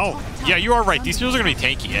mean, now, yeah, you are right. These heroes are going to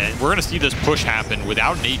be tanky, and we're going to see this push happen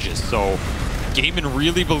without an Aegis. So, Gaimin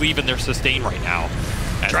really believe in their sustain right now.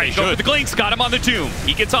 Trying to go with the Glinks, got him on the Doom.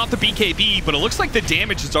 He gets off the BKB, but it looks like the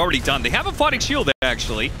damage is already done. They have a Photic Shield,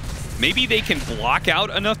 actually. Maybe they can block out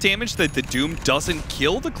enough damage that the Doom doesn't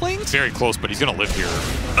kill the Clinks? Very close, but he's going to live here.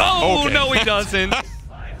 Oh, okay. No, he doesn't. I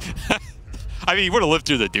mean, he would have lived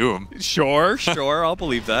through the Doom. Sure, I'll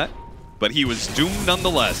believe that. But he was doomed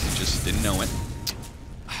nonetheless. He just didn't know it.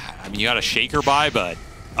 I mean, you got a Shaker buy, but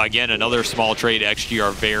again, another small trade XG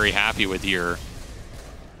are very happy with here.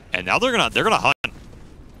 And now they're gonna hunt.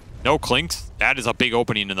 No Clinks. That is a big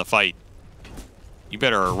opening in the fight. You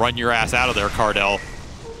better run your ass out of there, Cardell.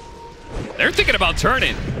 They're thinking about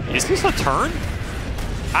turning. Is this a turn?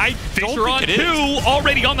 I don't Fisher on think it two, is.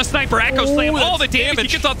 already on the sniper. Echo Slam, all the that's damage. He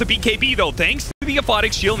gets off the BKB though, thanks to the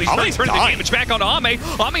Aphotic Shield. And he's trying to turn the damage back on Ame.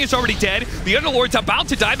 Ame is already dead. The Underlord's about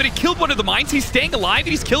to die, but it killed one of the mines. He's staying alive, and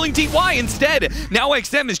he's killing DY instead. Now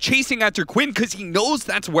XM is chasing after Quinn because he knows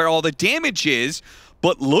that's where all the damage is.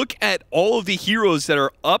 But look at all of the heroes that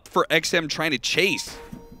are up for XM trying to chase.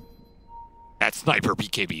 That sniper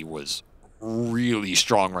BKB was really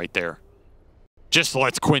strong right there. Just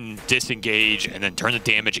lets Quinn disengage and then turn the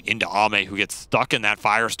damage into Ame, who gets stuck in that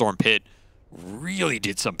Firestorm pit. Really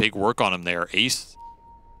did some big work on him there. Ace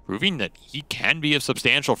proving that he can be a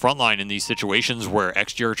substantial frontline in these situations where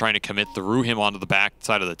XG are trying to commit through him onto the back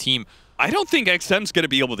side of the team. I don't think XM's going to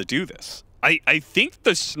be able to do this. I think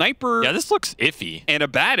the sniper... Yeah, this looks iffy. ...and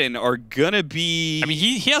Abaddon are going to be... I mean,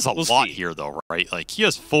 he has a lot here, though, right? Like, he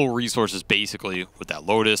has full resources, basically, with that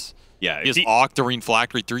Lotus. Yeah. He has Octarine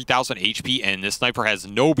Phylactery, 3,000 HP, and this sniper has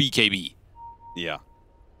no BKB. Yeah.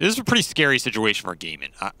 This is a pretty scary situation for Gaimin.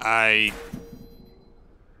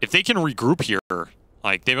 If they can regroup here,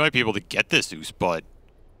 like, they might be able to get this Zeus, but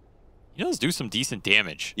he does do some decent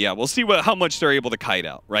damage. Yeah, we'll see how much they're able to kite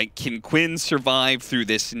out, right? Can Quinn survive through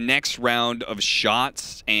this next round of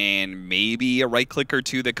shots and maybe a right click or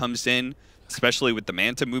two that comes in, especially with the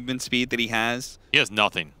Manta movement speed that he has? He has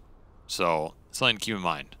nothing, so something to keep in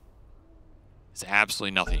mind. There's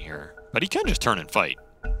absolutely nothing here, but he can just turn and fight.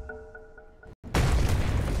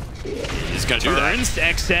 He's gonna do that.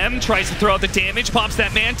 XM tries to throw out the damage, pops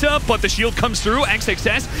that Manta, but the shield comes through.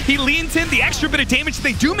 XXS, he leans in, the extra bit of damage.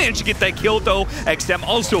 They do manage to get that kill, though. XM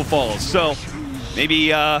also falls, so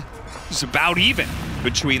maybe it's about even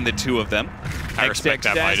between the two of them. I respect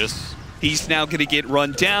that, Midas. He's now going to get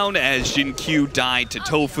run down as Jin Q died to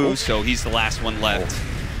Tofu, so he's the last one left.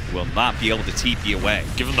 Will not be able to TP away.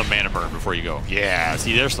 Give him the mana burn before you go. Yeah,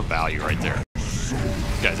 see, there's some value right there. This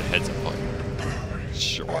guy's a heads-up player.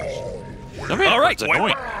 Sure. All right,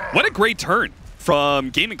 what a great turn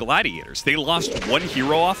from Gaimin Gladiators. They lost one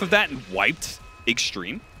hero off of that and wiped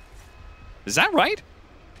Xtreme. Is that right?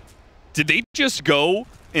 Did they just go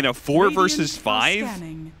in a 4 versus 5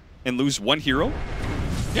 and lose one hero?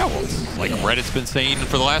 Yeah, well, it's like Reddit's been saying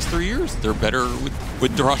for the last 3 years. They're better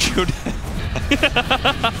with Dota2.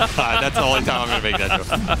 That's the only time I'm going to make that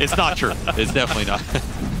joke. It's not true. It's definitely not.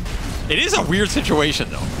 It is a weird situation,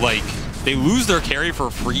 though. Like, they lose their carry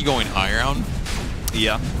for free going high ground.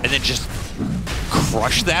 Yeah. And then just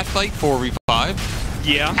crush that fight 4v5.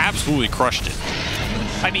 Yeah. Absolutely crushed it.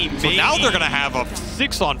 I mean, so now they're going to have a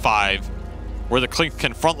 6-on-5 where the Clink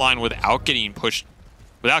can frontline without getting pushed,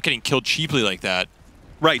 without getting killed cheaply like that.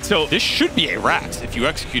 Right, so this should be a Rax if you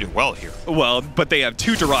execute it well here. Well, but they have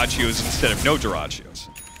 2 Durachios instead of no Durachios.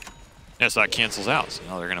 Yeah, so that cancels out, so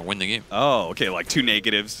now they're going to win the game. Oh, okay, like 2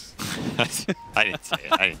 negatives. I didn't say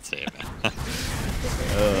it. I didn't say it, man.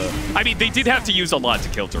 I mean, they did have to use a lot to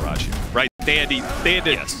kill Durachio, right? They had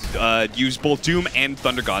to use both Doom and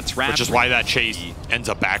Thunder God's Wrath. Which is why that chase ends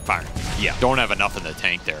up backfiring. Yeah. Don't have enough in the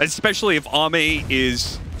tank there. Especially if Ame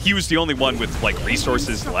is... He was the only one with, like,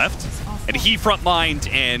 resources left. And he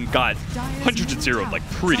frontlined and got hundreds and zeroed, like,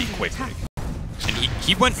 pretty quickly. And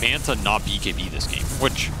he went Manta, not BKB this game,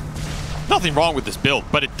 which... Nothing wrong with this build,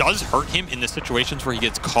 but it does hurt him in the situations where he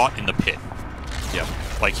gets caught in the pit. Yep.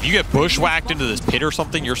 Like, if you get bushwhacked into this pit or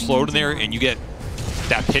something, you're slowed in there, and you get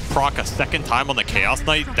that pit proc a second time on the Chaos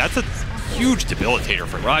Knight, that's a huge debilitator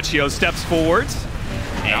for him. Rachio steps forward.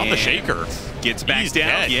 Now the Shaker. Gets back down.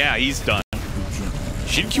 Dead. Yeah, he's done.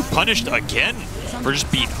 Shin-Q punished again for just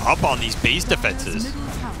being up on these base defenses.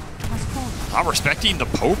 Not respecting the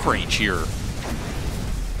poke range here.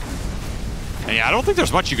 And yeah, I don't think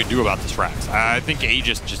there's much you can do about this Rax. I think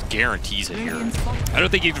Aegis just guarantees it here. I don't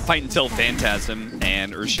think you can fight until Phantasm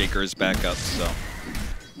and Earthshaker is back up, so.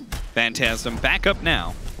 Phantasm back up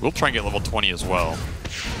now. We'll try and get level 20 as well.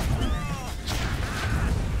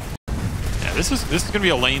 Yeah, this is going to be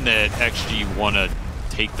a lane that XG want to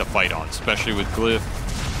take the fight on, especially with Glyph.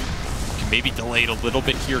 Can maybe delay it a little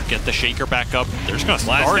bit here, get the Shaker back up. They're just going to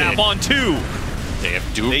start it. Last on 2. They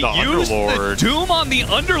have Doom the Underlord. The Doom on the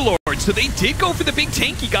Underlord, so they did go for the big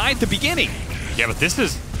tanky guy at the beginning. Yeah, but this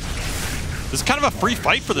is kind of a free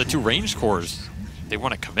fight for the 2 ranged cores. They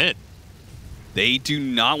want to commit. They do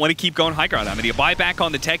not want to keep going high ground. I mean, you buy back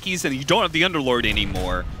on the techies, and you don't have the Underlord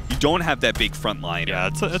anymore. You don't have that big front line.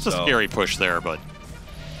 Yeah, it's a scary push there, but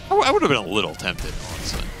I would have been a little tempted,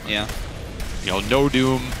 honestly. Yeah. You know, no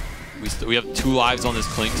Doom. We have 2 lives on this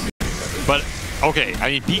Clink. But, okay,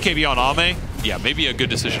 I mean, BKB on Ame, yeah, maybe a good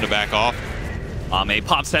decision to back off. Ame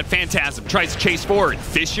pops that Phantasm, tries to chase forward.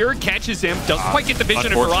 Fisher catches him, doesn't quite get the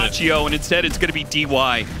vision of Veraccio, and instead it's going to be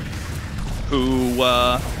DY, who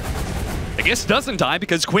I guess doesn't die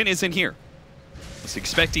because Quinn isn't here. Was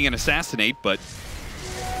expecting an assassinate, but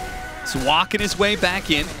he's walking his way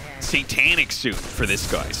back in. Satanic soon for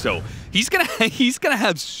this guy, so he's gonna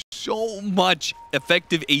have so much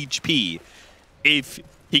effective HP if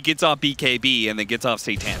he gets off BKB and then gets off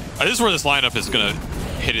Satanic. This is where this lineup is gonna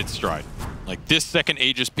hit its stride. Like this second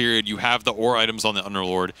Aegis period, you have the ore items on the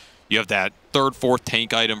Underlord. You have that third, fourth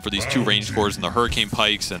tank item for these two range cores and the Hurricane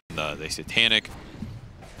Pikes and the Satanic.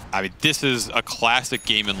 I mean, this is a classic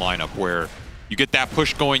Gaimin lineup where you get that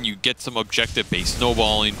push going, you get some objective-based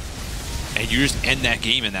snowballing, and you just end that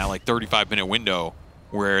game in that like 35-minute window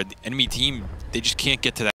where the enemy team, they just can't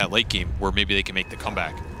get to that late game where maybe they can make the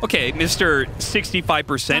comeback. Okay, Mr.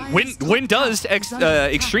 65%. When does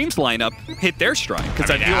Xtreme's lineup hit their stride? Because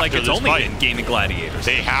I feel like it's only been Gaimin Gladiators.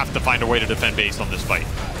 They have to find a way to defend base on this fight.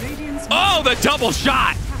 Oh, the double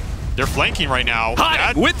shot! They're flanking right now.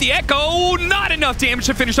 Hot with the Echo, not enough damage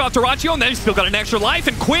to finish off Veraccio, and then he's still got an extra life.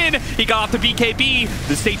 And Quinn, he got off the BKB.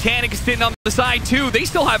 The Satanic is sitting on the side too. They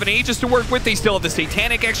still have an Aegis to work with. They still have the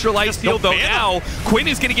Satanic extra life steal, though now Quinn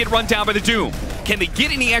is going to get run down by the Doom. Can they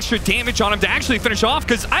get any extra damage on him to actually finish off?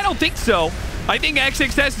 Because I don't think so. I think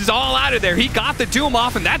XXS is all out of there. He got the Doom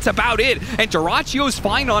off, and that's about it. And Duraccio's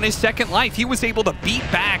fine on his second life. He was able to beat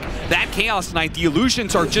back that Chaos Knight. The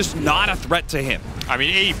illusions are just not a threat to him. I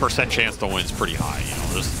mean, 80% chance to win is pretty high. You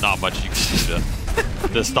know, there's not much you can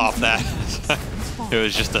do to stop that. It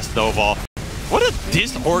was just a snowball. What a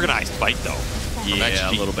disorganized fight, though. Yeah,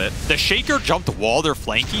 a little bit. The Shaker jumped the wall. They're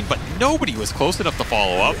flanking, but nobody was close enough to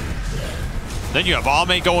follow up. Then you have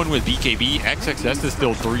Ame going with BKB. XXS is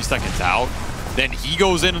still 3 seconds out. Then he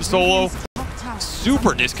goes in and solo.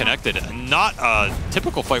 Super disconnected. Not a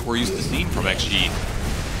typical fight we're used to seeing from XG.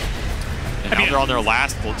 And now they're on their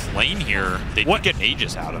last lane here. They did get an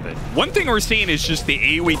Aegis out of it. One thing we're seeing is just the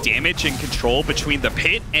AoE damage and control between the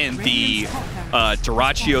Pit and the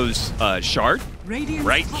Duraccio's Shard.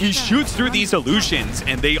 Right? He shoots through these illusions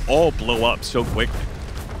and they all blow up so quickly.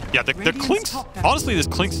 Yeah, the Clinks, honestly, this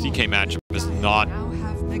Clinks CK matchup is not,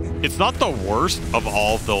 it's not the worst of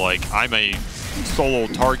all of the, like, I'm a solo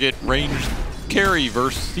target range carry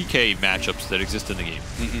versus CK matchups that exist in the game.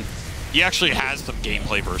 He actually has some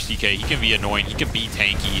gameplay versus CK. He can be annoying, he can be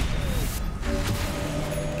tanky.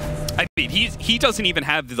 I mean, he doesn't even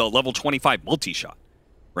have the level 25 multi-shot,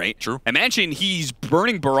 right? True. Imagine he's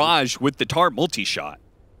burning Barrage with the Tar multi-shot.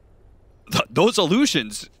 Those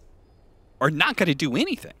illusions are not going to do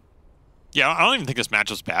anything. Yeah, I don't even think this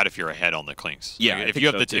matchup's bad if you're ahead on the Clinks. Yeah, if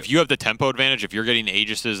you have the tempo advantage, if you're getting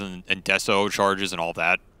Aegises and Deso charges and all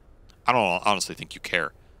that, I don't honestly think you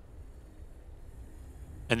care.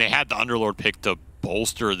 And they had the Underlord pick to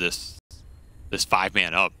bolster this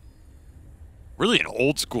 5-man up. Really an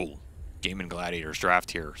old school Gaimin Gladiators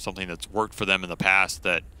draft here, something that's worked for them in the past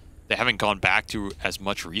that they haven't gone back to as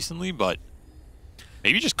much recently, but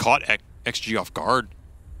maybe just caught XG off guard,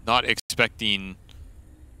 not expecting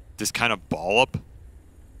this kind of ball up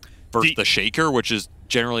versus the Shaker, which is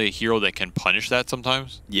generally a hero that can punish that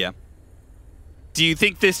sometimes. Yeah. Do you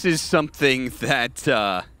think this is something that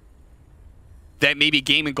that maybe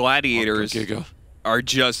Gaimin Gladiators are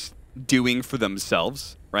just doing for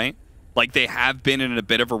themselves, right? Like they have been in a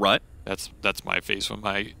bit of a rut. That's my face when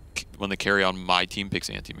the carry on my team picks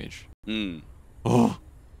anti-mage. Oh.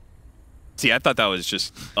 See, I thought that was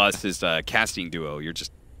just us as a casting duo. You're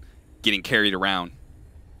just getting carried around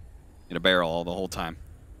in a barrel all the whole time.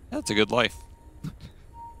 That's a good life.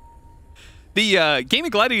 The Gaimin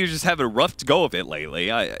Gladiators just have a rough go of it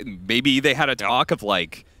lately. Maybe they had a talk of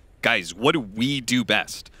like, guys, what do we do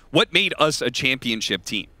best? What made us a championship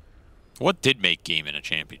team? What did make Gaimin a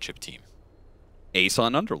championship team? Ace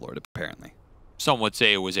on Underlord, apparently. Some would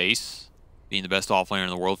say it was Ace, being the best offlaner in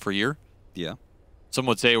the world for a year. Yeah. Some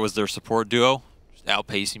would say it was their support duo, just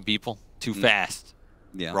outpacing people too fast.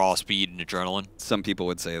 Yeah. Raw speed and adrenaline. Some people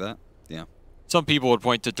would say that. Yeah. Some people would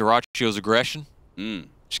point to Duraccio's aggression.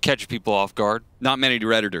 Just catch people off guard. Not many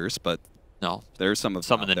Redditors, but no, there's some of them.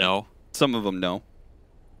 Some of them know. Some of them know.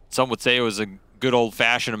 Some would say it was a good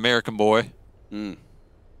old-fashioned American boy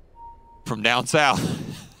from down south.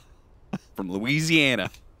 From Louisiana.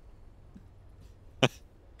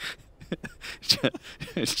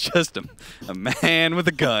 It's just a man with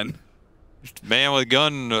a gun. Just a man with a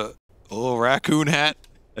gun, a little raccoon hat,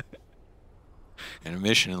 and a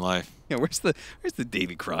mission in life. Yeah, where's the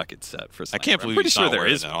Davy Crockett set for? I can't believe pretty sure there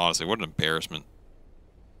is. That, honestly, what an embarrassment.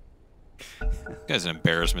 This guy's an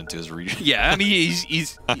embarrassment to his region. Yeah, I mean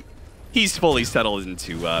he's fully settled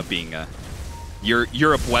into being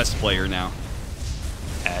Europe West player now.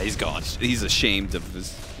 Yeah, he's gone. He's ashamed of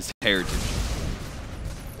his heritage.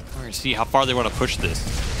 We're going to see how far they want to push this.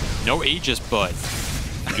 No Aegis, but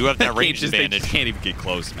you do have that range advantage. They just can't even get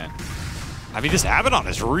close, man. I mean, this Abaddon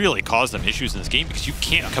has really caused them issues in this game because you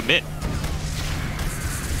can't commit.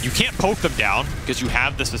 You can't poke them down because you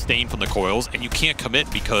have the sustain from the coils, and you can't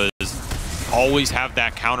commit because you always have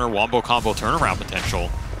that counter wombo combo turnaround potential.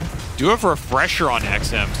 Do have a refresher on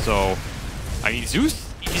XM, so I mean,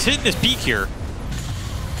 Zeus, he's hitting his peak here.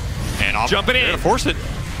 And I'm jumping in. Force it.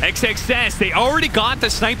 XXS, they already got the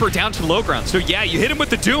sniper down to low ground. So yeah, you hit him with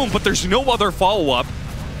the Doom, but there's no other follow-up.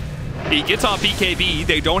 He gets off BKB.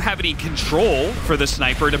 They don't have any control for the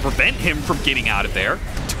sniper to prevent him from getting out of there.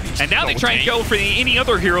 And now they try and go for any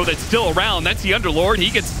other hero that's still around. That's the Underlord. He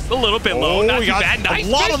gets a little bit low. Not too bad. Nice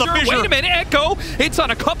Fissure. Wait a minute, Echo. It's on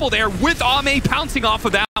a couple there with Ame pouncing off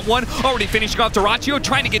of that one. Already finishing off Dyrachyo,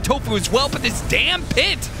 trying to get Tofu as well. But this damn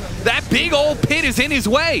pit, that big old pit is in his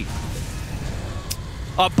way.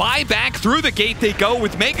 A buyback through the gate they go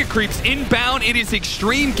with Mega Creeps inbound. It is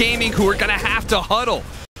Xtreme Gaming who are going to have to huddle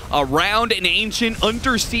around an Ancient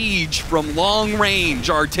under siege from long-range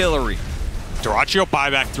artillery. Dyrachyo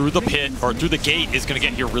buyback through the pit, or through the gate, is going to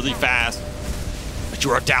get here really fast. But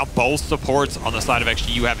you are down both supports on the side of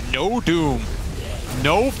XG. You have no Doom,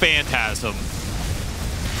 no Phantasm,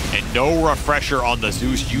 and no refresher on the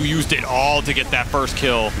Zeus. You used it all to get that first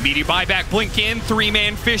kill. Immediate buyback, blink in,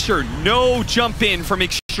 three-man Fissure. No jump in from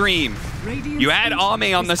Xtreme. You had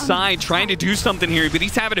Ame on the side trying to do something here, but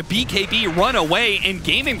he's having a BKB run away, and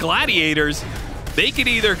Gaimin Gladiators, they could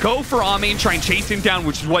either go for Ame and try and chase him down,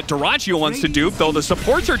 which is what Dyrachyo wants to do, though the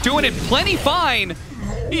supports are doing it plenty fine.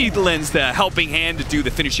 He lends the helping hand to do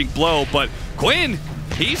the finishing blow, but Quinn,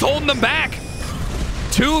 he's holding them back.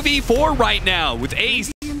 2v4 right now with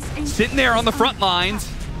Ace sitting there on the front lines,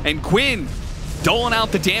 and Quinn doling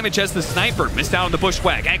out the damage as the sniper. Missed out on the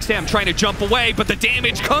bushwhack. XM trying to jump away, but the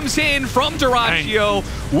damage comes in from Dyrachyo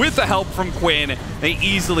with the help from Quinn. They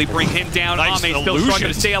easily bring him down. Nice Ame still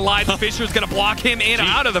struggling to stay alive. The Fissure's going to block him in and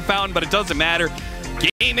out of the fountain, but it doesn't matter.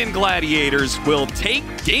 Gaimin Gladiators will take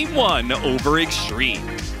game one over Xtreme.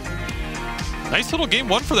 Nice little game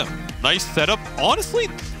one for them. Nice setup. Honestly,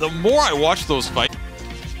 the more I watch those fights,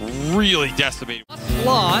 really decimated.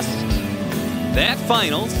 Lost that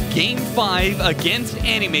finals, game 5 against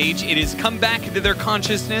Animage. It has come back into their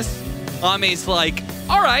consciousness. Ame's like,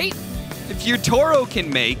 all right, if Yutoro can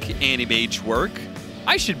make Animage work,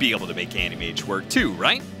 I should be able to make Animage work too,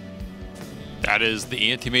 right? That is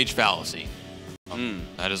the anti-mage fallacy.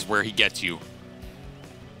 That is where he gets you.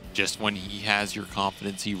 Just when he has your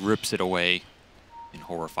confidence, he rips it away in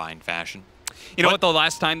horrifying fashion. You know what? The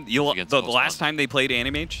last time they played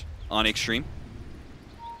Animage on Xtreme.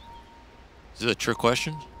 Is it a trick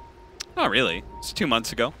question? Not really. It's 2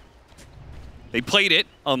 months ago. They played it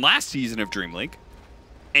on last season of DreamLeague,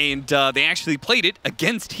 and they actually played it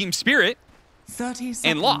against Team Spirit 30 seconds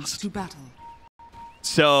and lost. To battle.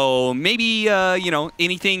 So maybe you know,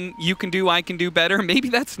 anything you can do, I can do better. Maybe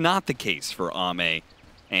that's not the case for Ame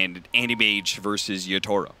and Animage versus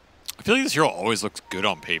Yutoro. I feel like this hero always looks good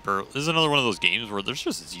on paper. This is another one of those games where there's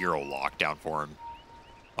just zero lockdown for him.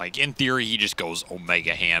 Like, in theory, he just goes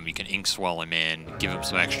Omega Ham. You can Ink Swell him in, give him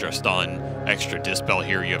some extra stun, extra Dispel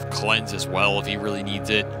here. You have Cleanse as well if he really needs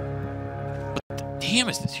it. But damn,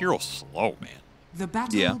 is this hero slow, man. The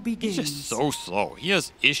battle begins. He's just so slow. He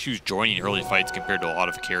has issues joining early fights compared to a lot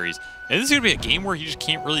of carries. And this is going to be a game where he just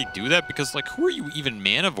can't really do that because, like, who are you even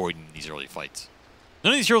mana voiding in these early fights?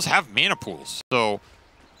 None of these heroes have mana pools. So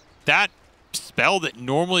that spell that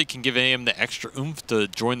normally can give him the extra oomph to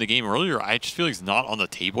join the game earlier, I just feel like he's not on the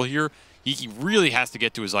table here. He really has to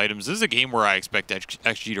get to his items. This is a game where I expect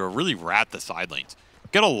XG to really rat the side lanes.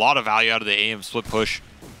 Get a lot of value out of the AM split push.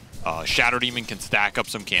 Shadow Demon can stack up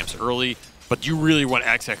some camps early, but you really want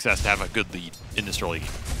XXS to have a good lead in this early game.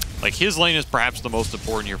 Like, his lane is perhaps the most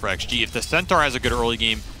important here for XG. If the Centaur has a good early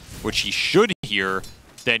game, which he should here,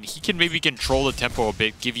 then he can maybe control the tempo a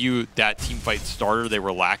bit, give you that teamfight starter they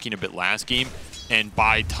were lacking a bit last game, and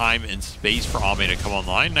buy time and space for Ame to come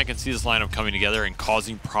online. And I can see this lineup coming together and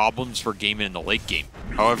causing problems for Gaimin in the late game.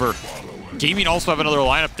 However, Gaimin also have another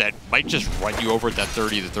lineup that might just run you over at that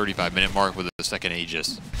 30 to 35 minute mark with a second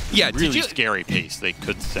Aegis. Yeah, really scary pace they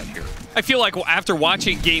could set here. I feel like after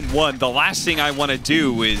watching game 1, the last thing I want to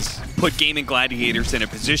do is put Gaimin Gladiators in a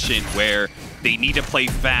position where they need to play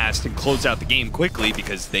fast and close out the game quickly,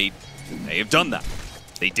 because they have done that.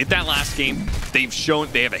 They did that last game. They've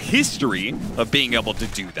shown they have a history of being able to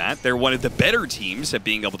do that. They're one of the better teams at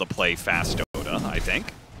being able to play fast Dota, I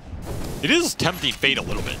think. It is tempting fate a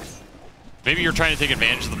little bit. Maybe you're trying to take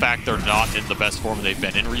advantage of the fact they're not in the best form they've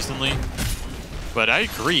been in recently. But I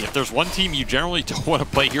agree, if there's one team you generally don't want to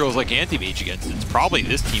play heroes like Anti-Mage against, it's probably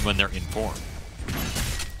this team when they're in form.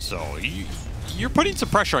 So you're putting some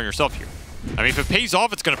pressure on yourself here. I mean, if it pays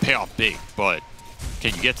off, it's going to pay off big, but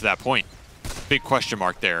can you get to that point? Big question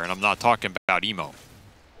mark there, and I'm not talking about emo.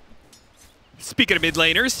 Speaking of mid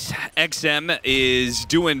laners, XM is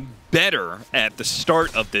doing better at the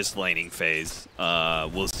start of this laning phase.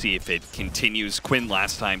 We'll see if it continues. Quinn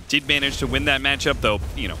last time did manage to win that matchup, though,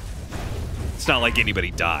 you know, it's not like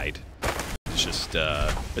anybody died. It's just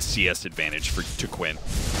a CS advantage to Quinn.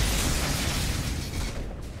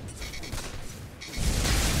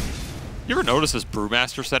 You ever notice this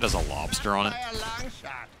Brewmaster set has a lobster on it?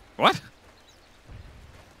 What?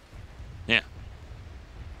 Yeah.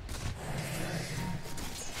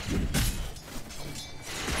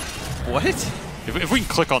 What? If we can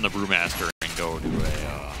click on the Brewmaster and go to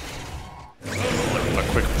a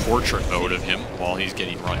quick portrait mode of him while he's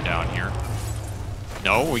getting run down here.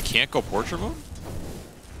 No, we can't go portrait mode?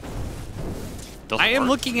 I am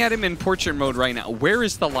looking at him in portrait mode right now. Where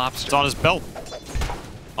is the lobster? It's on his belt.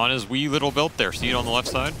 On his wee little belt there. See it on the left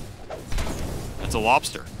side? It's a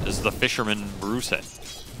lobster. This is the Fisherman Brew set.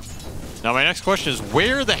 Now my next question is,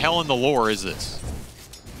 where the hell in the lore is this?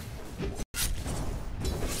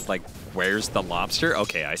 Like, where's the lobster?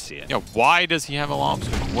 Okay, I see it. Yeah, why does he have a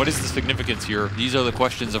lobster? What is the significance here? These are the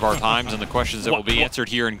questions of our times and the questions that will be answered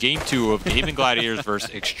here in Game 2 of Gaimin Gladiators versus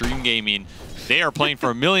Xtreme Gaming. They are playing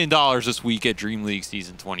for $1 million this week at DreamLeague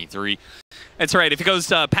Season 23. That's right. If it goes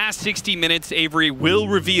past 60 minutes, Avery will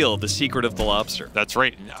reveal the secret of the lobster. That's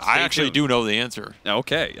right. I actually do know the answer.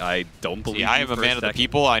 Okay. I don't believe I am a man of the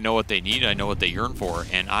people. I know what they need. I know what they yearn for.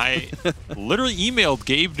 And I literally emailed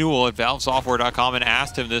Gabe Newell at valvesoftware.com and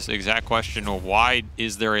asked him this exact question of why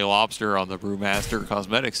is there a lobster on the Brewmaster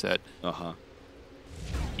cosmetic set? Uh-huh.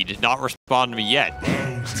 He did not respond to me yet.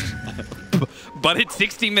 But at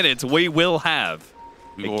 60 minutes, we will have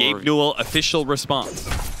a Gabe Newell official response.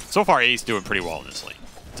 So far, A's doing pretty well in this lane,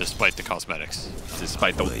 despite the cosmetics.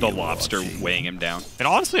 Despite the lobster weighing him down. And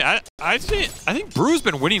honestly, I think Brew's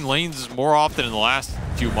been winning lanes more often in the last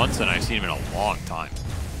few months than I've seen him in a long time.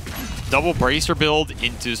 Double bracer build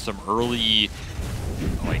into some early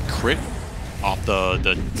like crit off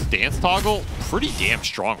the stance toggle. Pretty damn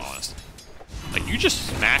strong, honestly. Like, you just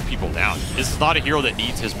smack people down. This is not a hero that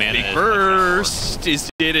needs his mana. Big burst. Is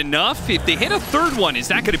it enough? If they hit a third one, is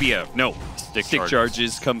that going to be a... No. Stick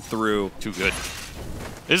charges come through. Too good.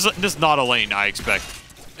 This is not a lane I expect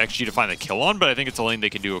XG to find the kill on, but I think it's a lane they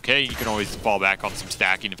can do okay. You can always fall back on some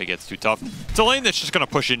stacking if it gets too tough. It's a lane that's just going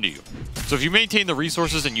to push into you. So if you maintain the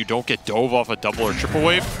resources and you don't get dove off a double or triple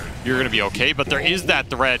wave, you're going to be okay. But there is that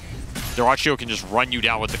threat. Dyrachio can just run you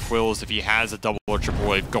down with the quills if he has a double or triple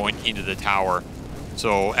wave going into the tower.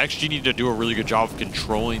 So XG need to do a really good job of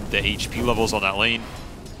controlling the HP levels on that lane.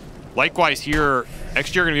 Likewise here,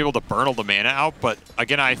 XG are going to be able to burn all the mana out, but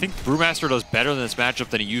again, I think Brewmaster does better in this matchup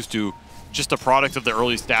than he used to. Just a product of the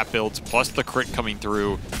early stat builds, plus the crit coming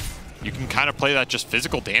through. You can kind of play that just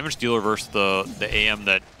physical damage dealer versus the AM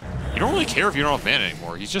that you don't really care if you don't have mana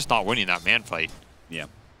anymore. He's just not winning that man fight. Yeah.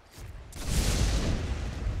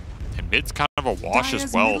 And mid's kind of a wash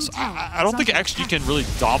as well. So I don't think XG can really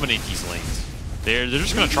dominate these lanes. They're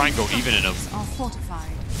just going to try and go even in them.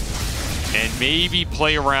 And maybe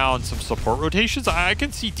play around some support rotations. I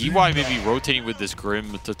can see DY maybe rotating with this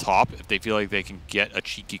Grim to top if they feel like they can get a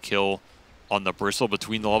cheeky kill on the Bristle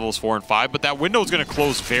between the levels 4 and 5. But that window is going to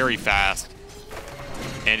close very fast.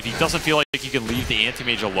 And if he doesn't feel like he can leave the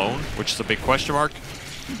Anti-Mage alone, which is a big question mark,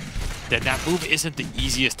 then that move isn't the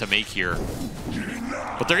easiest to make here.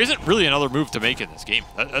 But there isn't really another move to make in this game.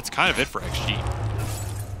 That's kind of it for XG.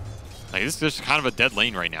 Like, this is just kind of a dead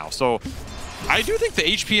lane right now. So I do think the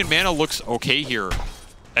HP and mana looks okay here.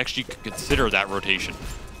 XG could consider that rotation.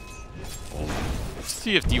 Let's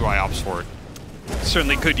see if DY opts for it.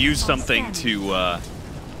 Certainly could use something to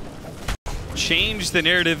change the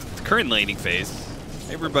narrative of the current laning phase.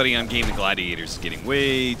 Everybody on Gaimin Gladiators is getting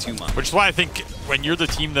way too much. Which is why I think when you're the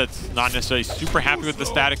team that's not necessarily super happy with the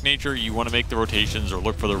static nature, you want to make the rotations or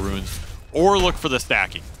look for the runes or look for the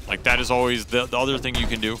stacking. Like, that is always the other thing you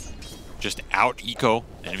can do. Just out-eco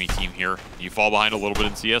enemy team here. You fall behind a little bit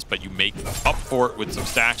in CS, but you make up for it with some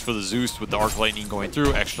stacks for the Zeus, with the Arc Lightning going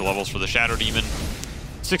through, extra levels for the Shadow Demon.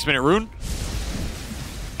 6-minute rune.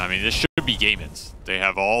 I mean, this should be Gaimin's. They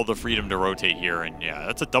have all the freedom to rotate here, and yeah,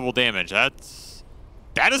 that's a double damage.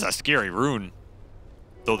 That is a scary rune,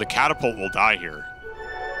 though the catapult will die here.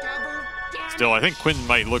 Still, I think Quinn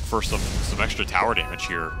might look for some extra tower damage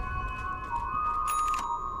here.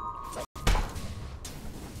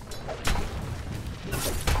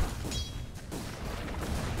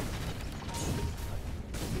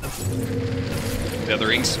 The other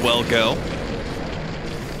Inkswell go.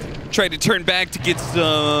 Tried to turn back to get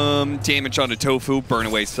some damage onto Tofu, burn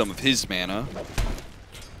away some of his mana.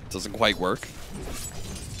 Doesn't quite work.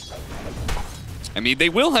 I mean, they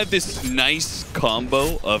will have this nice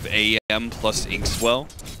combo of AM plus Inkswell.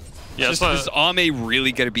 Yeah, is Ame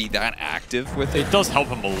really going to be that active with it? It does help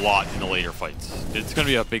him a lot in the later fights. It's going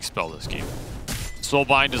to be a big spell this game.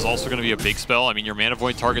 Soulbind is also going to be a big spell. I mean, your mana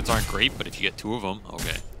void targets aren't great, but if you get 2 of them,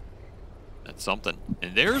 okay. That's something.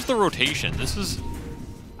 And there's the rotation. This is...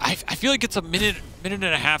 I feel like it's a minute and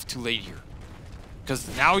a half too late here. Because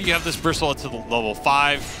now you have this Bristle to the level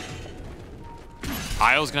 5.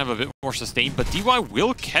 IO's going to have a bit more sustain, but DY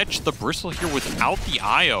will catch the Bristle here without the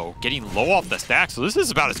IO, getting low off the stack. So this is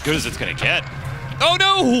about as good as it's going to get. Oh,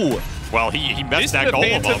 no! Well, he messed that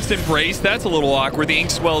golem up. Phantom's Embrace. That's a little awkward. The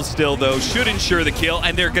Inkswell still, though, should ensure the kill,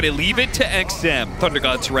 and they're going to leave it to XM. Thunder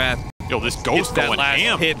God's Wrath. Yo, this Ghost that going last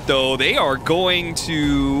ham. hit, though. They are going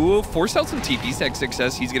to force out some TPs.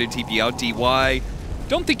 XXS, he's going to TP out. DY.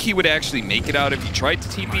 Don't think he would actually make it out if he tried to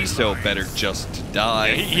TP, so better just to die.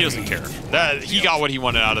 Yeah, he doesn't care. He got what he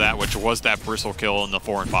wanted out of that, which was that Bristle kill in the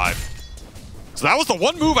 4 and 5. So that was the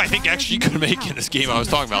one move I think XG could make in this game I was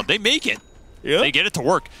talking about. They make it. Yeah. They get it to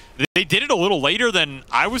work. They did it a little later than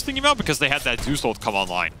I was thinking about because they had that Zeus ult come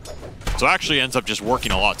online. So it actually ends up just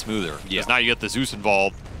working a lot smoother. Because now you get the Zeus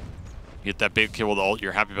involved. You get that big kill with the ult.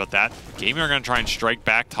 You're happy about that. Gaimin are going to try and strike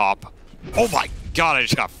back top. Oh my god, I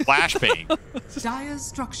just got flashbang.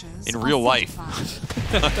 In real life.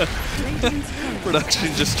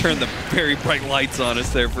 Production just turned the very bright lights on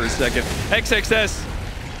us there for a second. XXS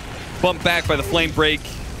bumped back by the flame break.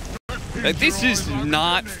 This is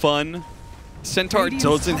not fun. Centaur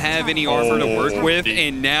doesn't have any armor to work with,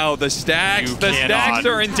 and now the stacks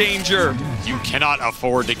are in danger. You cannot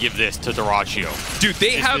afford to give this to Dyrachyo. Dude,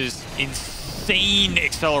 this is insane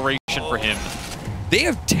acceleration for him. They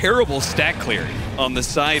have terrible stack clearing on the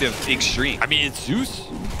side of Xtreme. I mean, it's Zeus,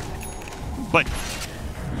 but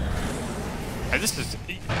this is...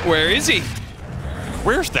 Where is he?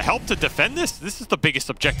 Where's the help to defend this? This is the biggest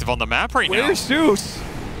objective on the map right now. Where's Zeus?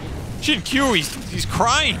 Q, he's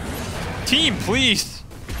crying. Team, please.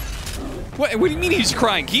 What do you mean he's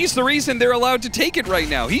crying? He's the reason they're allowed to take it right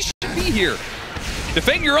now. He should be here.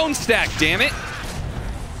 Defend your own stack, damn it.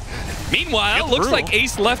 Meanwhile, looks like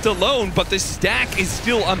Ace left alone, but the stack is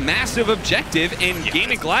still a massive objective, and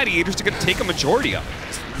Gaimin Gladiators are going to take a majority of it.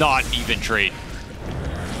 It's not even trade.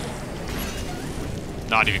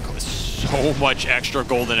 Not even close. So much extra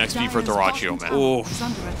golden XP for Dyrachyo, man. Oh.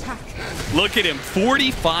 Look at him,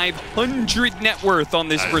 4,500 net worth on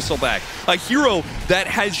this Bristleback. A hero that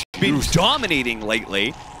has been dominating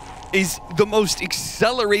lately is the most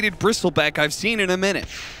accelerated Bristleback I've seen in a minute.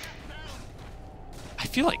 I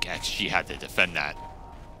feel like XG had to defend that.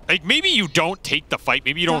 Like, maybe you don't take the fight,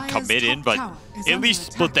 maybe you don't commit in, but at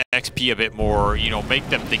least split the XP a bit more, you know, make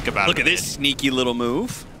them think about it. Look at this sneaky little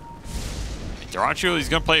move. Dyrachyo, he's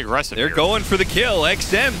going to play aggressive. They're going for the kill.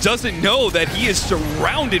 XM doesn't know that he is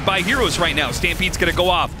surrounded by heroes right now. Stampede's going to go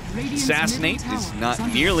off. Assassinate is not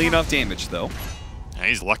nearly enough damage, though. Yeah,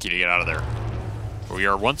 he's lucky to get out of there. But we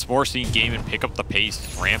are once more seeing Gaimin pick up the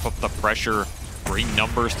pace, ramp up the pressure, bring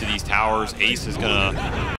numbers to these towers. Ace is going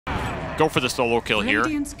to go for the solo kill here.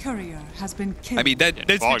 I mean, that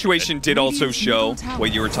situation did also show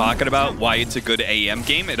what you were talking about, why it's a good AM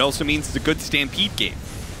game. It also means it's a good Stampede game.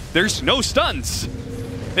 There's no stuns.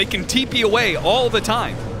 They can TP away all the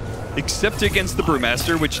time, except against the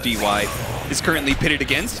Brewmaster, which DY is currently pitted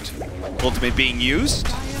against. Ultimate being used.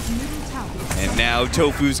 And now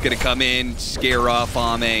Tofu's going to come in, scare off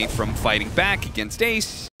Ame from fighting back against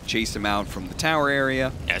Ace, chase him out from the tower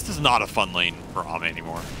area. Yeah, this is not a fun lane for Ame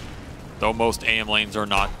anymore. Though most AM lanes are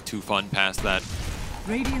not too fun past that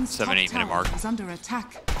 7-8 minute mark.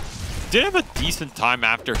 Did have a decent time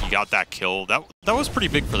after he got that kill. That was pretty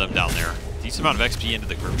big for them down there. Decent amount of XP into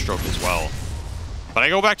the Grimstroke as well. But I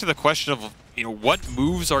go back to the question of, you know, what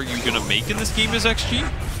moves are you going to make in this game as XG?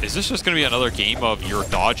 Is this just going to be another game of you're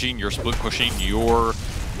dodging, you're split pushing, you're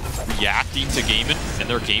reacting to Gaimin and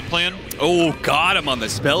their game plan? Oh, got him on the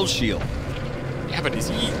spell shield. Yeah, but is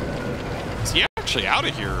he actually out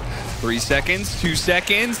of here? 3 seconds, 2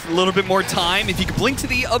 seconds, a little bit more time. If he can blink to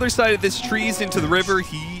the other side of this trees into the river,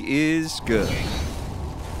 he is good.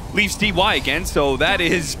 Leaves DY again, so that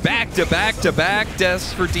is back-to-back-to-back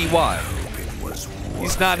deaths for DY.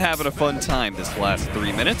 He's not having a fun time this last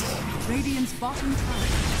 3 minutes.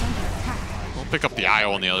 We'll pick up the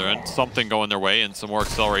IO on the other end. Something going their way and some more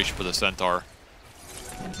acceleration for the Centaur.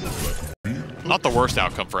 Not the worst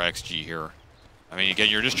outcome for XG here. I mean, again,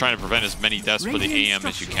 you're just trying to prevent as many deaths for the AM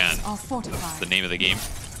as you can. The name of the game.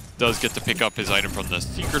 does get to pick up his item from the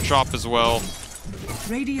secret shop as well.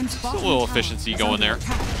 Just a little efficiency going there.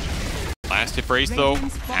 Last hit race though,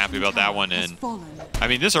 happy about that one. And I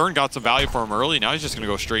mean, this urn got some value for him early. Now he's just gonna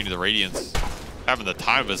go straight into the Radiance, having the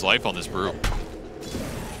time of his life on this brew.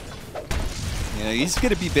 Yeah, he's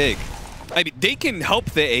gonna be big. I mean, they can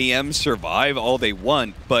help the AM survive all they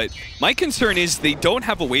want, but my concern is they don't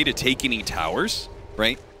have a way to take any towers,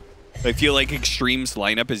 right? I feel like Xtreme's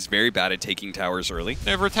lineup is very bad at taking towers early.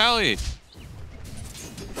 Never retaliate.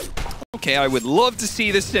 Okay, I would love to see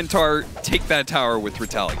the Centaur take that tower with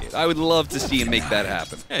Retaliate. I would love to see him make that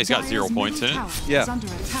happen. Yeah, he's got 0 points in it. Yeah.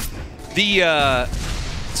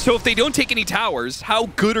 So if they don't take any towers, how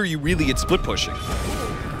good are you really at split pushing?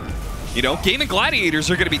 You know, Gaimin Gladiators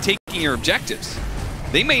are going to be taking your objectives.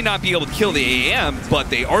 They may not be able to kill the AM, but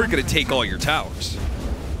they are going to take all your towers.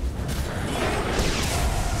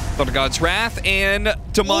 Thunder God's Wrath and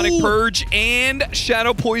Demonic Purge and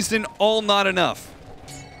Shadow Poison, all not enough.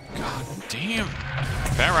 God damn.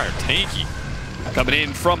 Fat Rider tanky. Coming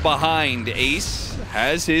in from behind, Ace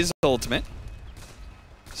has his ultimate.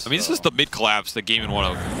 I mean, this is the mid collapse that Gaimin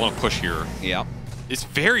want to push here. Yeah. It's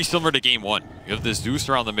very similar to game one. You have this Zeus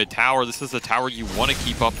around the mid tower. This is the tower you want to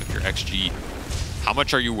keep up if you're XG. How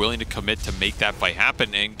much are you willing to commit to make that fight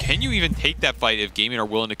happen? And can you even take that fight if Gaimin are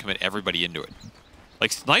willing to commit everybody into it?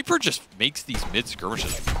 Like, Sniper just makes these mid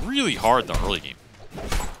skirmishes really hard in the early game.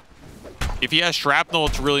 If he has Shrapnel,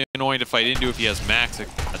 it's really annoying to fight into. If he has max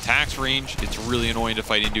attacks range, it's really annoying to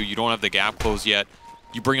fight into. You don't have the gap closed yet.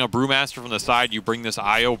 You bring a Brewmaster from the side, you bring this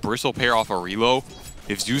IO Bristle pair off a reload.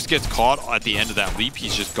 If Zeus gets caught at the end of that leap,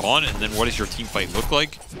 he's just gone, and then what does your team fight look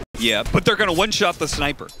like? Yeah, but they're going to one-shot the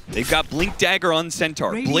Sniper. They've got Blink Dagger on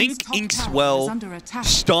Centaur. Blink, Inkswell,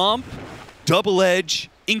 Stomp, Double Edge,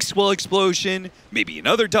 Inkswell Explosion, maybe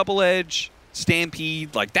another Double Edge,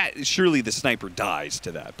 Stampede. Like that, surely the Sniper dies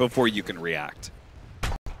to that before you can react.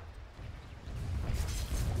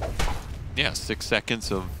 Yeah, 6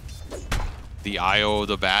 seconds of the IO,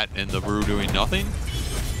 the Bat, and the Brew doing nothing.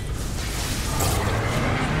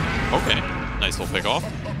 Okay, nice little pick off.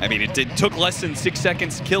 I mean, it took less than 6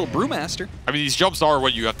 seconds to kill Brewmaster. I mean, these jumps are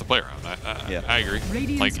what you have to play around. I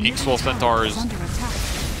agree. Like, Inkswell Centaur is...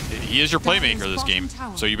 He is your playmaker this game,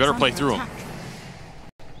 so you better play through him.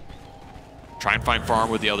 Try and find farm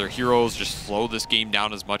with the other heroes. Just slow this game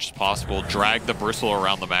down as much as possible. Drag the Bristle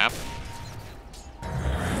around the map.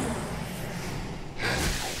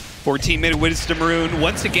 14-minute Wisdom Rune.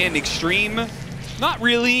 Once again, Xtreme not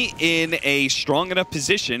really in a strong enough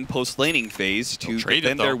position post-laning phase to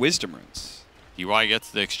defend their Wisdom Runes. UI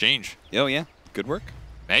gets the exchange. Oh, yeah. Good work.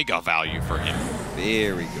 Mega value for him.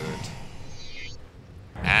 Very good.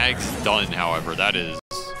 Ag's done, however.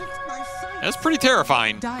 That's pretty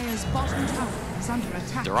terrifying.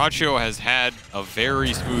 Dyrachyo has had a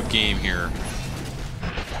very smooth game here.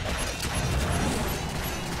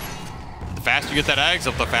 The faster you get that Ags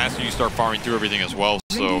up, the faster you start farming through everything as well.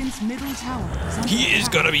 So he is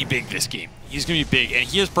going to be big this game. He's going to be big, and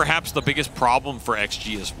he is perhaps the biggest problem for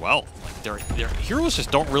XG as well. Like their heroes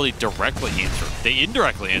just don't really directly answer. They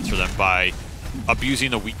indirectly answer them by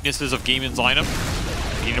abusing the weaknesses of Gaimin's lineup,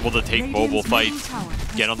 being able to take mobile fights,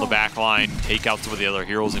 get on the back line, take out some of the other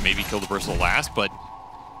heroes, and maybe kill the Bristle last. But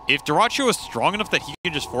if Dyrachyo is strong enough that he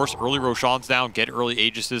can just force early Roshans down, get early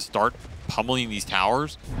Aegises, start pummeling these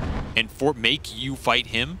towers, and make you fight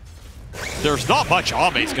him, there's not much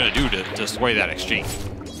Ame's going to do to sway that exchange.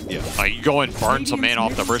 Yeah. Like, you go and burn some mana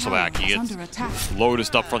off the Bristleback, he gets loaded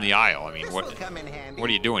stuff from the IO. I mean, what are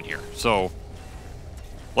you doing here? So,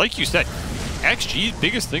 like you said, XG's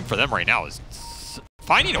biggest thing for them right now is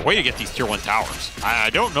finding a way to get these tier 1 towers. I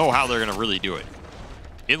don't know how they're going to really do it.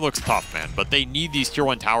 It looks tough, man, but they need these tier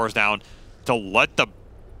 1 towers down to let the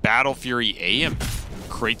Battle Fury AM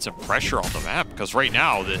create some pressure on the map, because right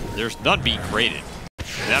now there's none being created.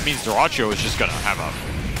 And that means Dyrachyo is just going to have a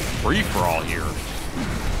free-for-all here.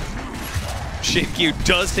 Shinkyu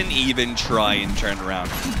doesn't even try and turn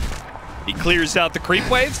around. He clears out the creep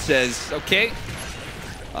wave, says, okay,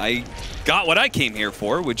 I got what I came here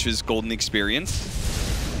for, which is golden experience.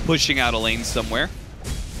 Pushing out a lane somewhere.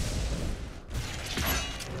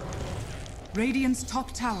 Radiant's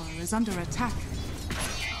top tower is under attack.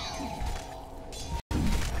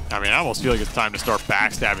 I mean, I almost feel like it's time to start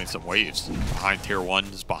backstabbing some waves behind tier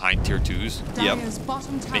 1s, behind tier 2s. Yep.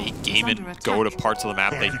 Make Gaimin go to parts of the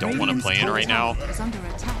map they don't want to play in right now.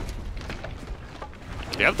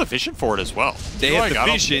 They have the vision for it as well. They have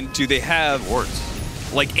the vision. Do they have words?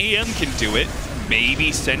 Like, AM can do it.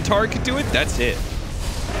 Maybe Centaur could do it. That's it.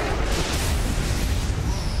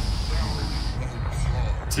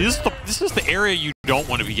 See, this is the area you don't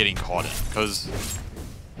want to be getting caught in, because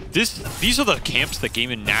these are the camps that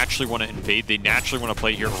Gaimin naturally want to invade. They naturally want to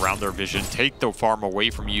play here around their vision, take the farm away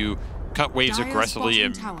from you, cut waves aggressively,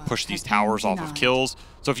 and push these towers off of kills.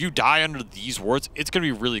 So if you die under these wards, it's going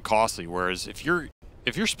to be really costly. Whereas if you're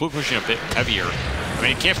split pushing a bit heavier, I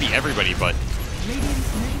mean, it can't be everybody, but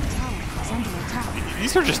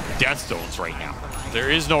these are just death zones right now. There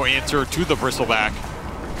is no answer to the bristleback.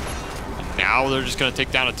 And now they're just going to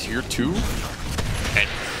take down a tier 2 at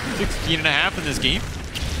 16.5 in this game.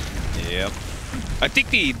 Yep. I think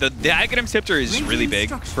the Aghanim Scepter is really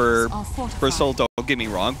big for Soul, don't get me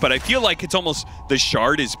wrong, but I feel like it's almost the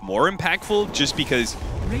Shard is more impactful just because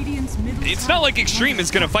it's not like Xtreme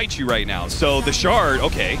is going to fight you right now. So the Shard,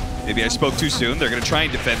 okay, maybe I spoke too soon. They're going to try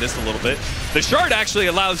and defend this a little bit. The Shard actually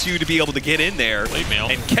allows you to be able to get in there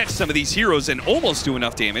and catch some of these heroes and almost do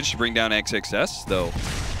enough damage to bring down XXS, though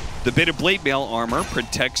the bit of Blade Mail armor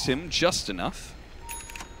protects him just enough.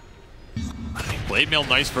 Blade Mail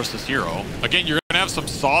nice versus hero. Again, you're going to have some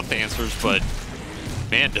soft answers, but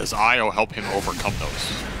man, does Io help him overcome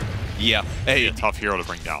those. Yeah. Hey, a tough hero to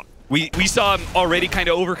bring down. We saw him already kind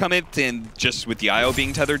of overcome it, and just with the Io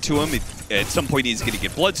being tethered to him, at some point he's going to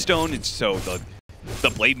get Bloodstone, and so the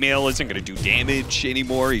Blade Mail isn't going to do damage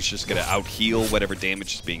anymore. He's just going to out-heal whatever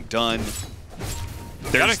damage is being done.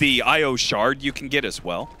 There's the Io Shard you can get as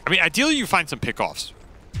well. I mean, ideally you find some pickoffs.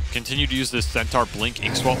 Continue to use this Centaur Blink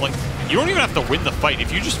Ink Swell. Like, you don't even have to win the fight.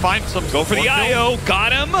 If you just find some... Go for the Io.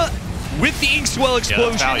 Got him with the Inkswell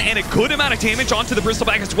explosion and a good amount of damage onto the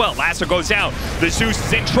Bristleback as well. Lasso goes out. The Zeus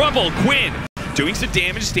is in trouble. Quinn doing some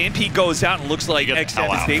damage. Stampede goes out and looks like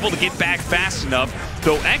XM is able to get back fast enough.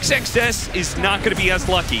 Though XXS is not going to be as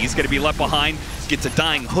lucky. He's going to be left behind. Gets a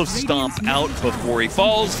dying hoof stomp out before he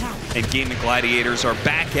falls. And Gaimin Gladiators are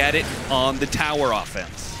back at it on the tower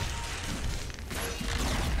offense.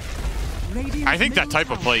 I think that type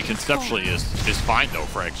of play conceptually is fine, though,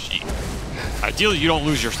 for XG. Ideally, you don't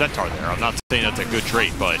lose your Centaur there. I'm not saying that's a good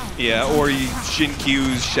trait, but... Yeah, or you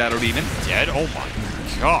Xinqiu's Shadow Demon. Dead? Oh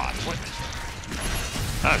my god. What?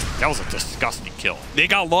 That was a disgusting kill. They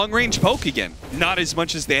got long-range poke again. Not as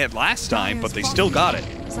much as they had last time, but they still got it.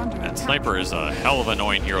 That Sniper is a hell of an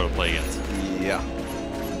annoying hero to play against. Yeah.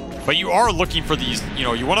 But you are looking for these, you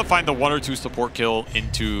know, you want to find the 1 or 2 support kill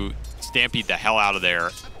into Stampede the hell out of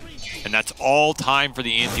there. And that's all time for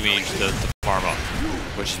the anti-mage to farm up,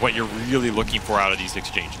 which is what you're really looking for out of these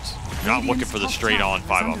exchanges. You're not looking for the straight-on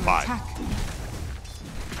 5-on-5.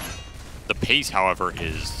 The pace, however,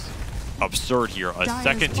 is absurd here. A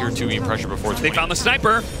second tier 2 beam pressure before 20. They found the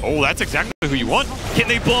Sniper. Oh, that's exactly who you want. Can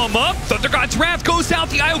they blow him up? Thunder God's Wrath goes out.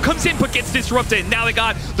 The Io comes in, but gets disrupted. Now they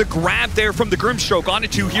got the grab there from the Grimstroke onto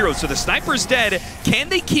 2 heroes. So the Sniper's dead. Can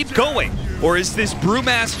they keep going? Or is this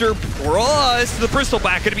Brewmaster plus the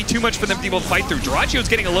Bristleback going to be too much for them to be able to fight through? Duracio's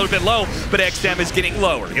getting a little bit low, but XM is getting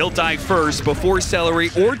lower. He'll die first before Celery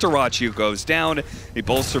or Duracio goes down. They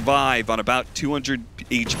both survive on about 200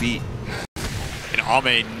 HP. And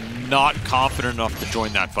Ame not confident enough to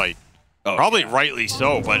join that fight. Oh, probably rightly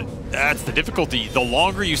so, but that's the difficulty. The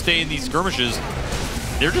longer you stay in these skirmishes,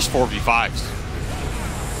 they're just 4v5s.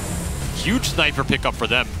 Huge sniper pickup for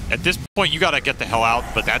them. At this point, you got to get the hell out,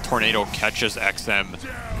 but that tornado catches XM.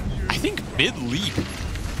 I think mid-leap.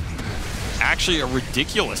 Actually, a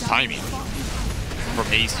ridiculous timing from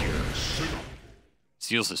Ace here.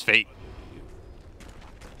 Seals his fate.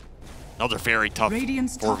 Another very tough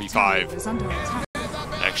 4v5.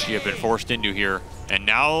 Actually have been forced into here. And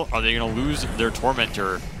now, are they going to lose their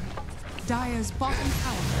Tormentor? Dire's bottom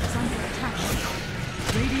tower is under attack.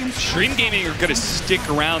 Xtreme Gaming are going to stick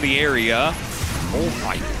around the area. Oh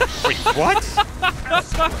my... Wait, what?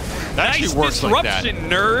 That actually works like that.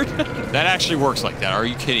 Nerd. That actually works like that. Are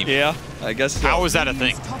you kidding me? Yeah, I guess so. How is that a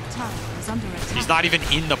thing? He's not even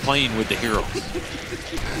in the plane with the heroes.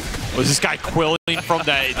 Was this guy quilling from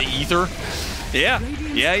the ether? Yeah,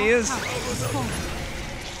 yeah, he is.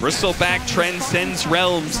 Bristleback transcends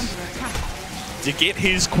realms to get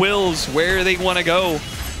his quills where they want to go.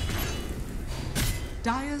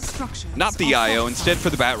 Not the Io, instead for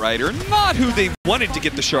the Batrider. Not who they wanted to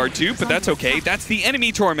get the Shard to, but that's okay. That's the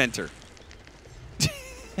enemy Tormentor.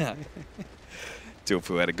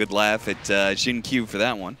 Tofu had a good laugh at Xinqiu for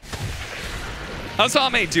that one. How's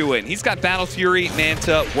Ame doing? He's got Battle Fury,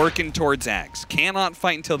 Manta, working towards Axe. Cannot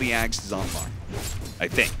fight until the Axe is online, I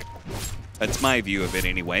think. That's my view of it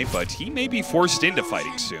anyway, but he may be forced into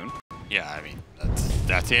fighting soon. Yeah, I mean,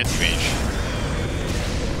 that's anti-mage.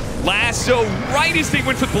 Lasso right as they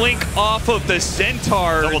went for Blink off of the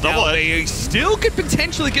Centaur. Double. They still could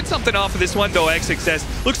potentially get something off of this one, though.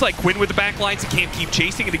 XXS looks like Quinn with the backlines. He can't keep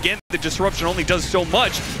chasing it again. The disruption only does so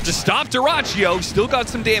much to stop Duracio. Still got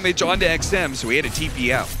some damage onto XM, so he had a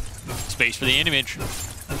TP out. Space for the image.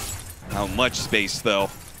 How much space, though?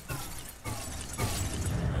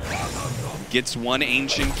 Gets one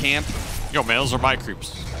ancient camp. Yo, man, those are my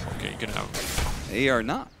creeps. Okay, you can have them. They are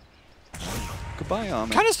not. Goodbye, Ame.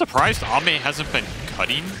 Kind of surprised Ame hasn't been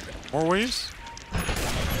cutting more waves.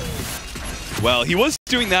 Well, he was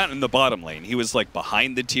doing that in the bottom lane. He was like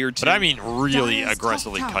behind the tier 2. But I mean really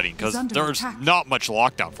aggressively cutting, because there's not much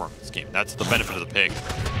lockdown for him in this game. That's the benefit of the pick.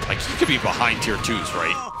 Like, he could be behind tier 2s,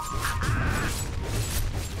 right?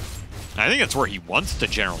 I think that's where he wants to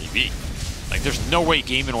generally be. Like, there's no way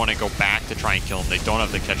Gaimin want to go back to try and kill him. They don't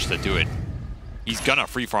have the catch to do it. He's going to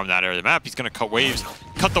freeform that area of the map. He's going to cut waves.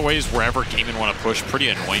 Cut the waves wherever Gaimin want to push. Pretty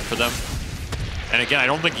annoying for them. And again, I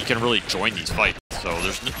don't think he can really join these fights. So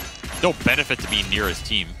there's no benefit to being near his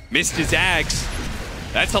team. Missed his Ags.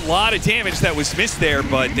 That's a lot of damage that was missed there,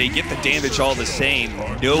 but they get the damage all the same.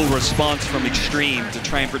 No response from Xtreme to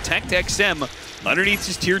try and protect XM underneath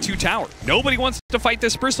his tier 2 tower. Nobody wants to fight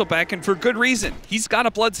this Bristleback, and for good reason. He's got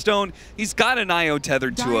a Bloodstone. He's got an IO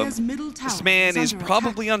tethered to him. This man is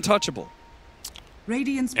probably untouchable.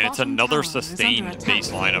 And it's another sustained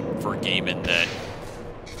base lineup for Gaimin that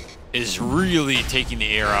is really taking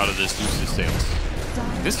the air out of this Zeus's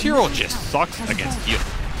sails. This hero just sucks against heal.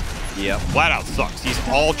 Yeah, flat out sucks. He's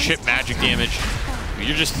all chip magic damage.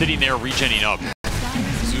 You're just sitting there regenning up.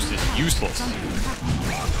 Zeus is useless.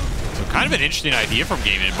 So kind of an interesting idea from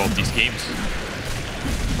Gaimin in both these games,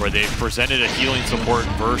 where they've presented a healing support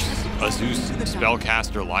versus a Zeus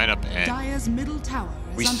spellcaster lineup, and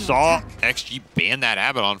we saw XG ban that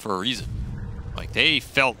Abaddon for a reason. Like, they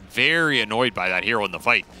felt very annoyed by that hero in the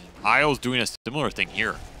fight. IO's doing a similar thing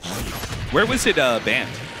here. Where was it banned?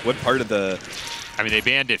 What part of the... I mean, they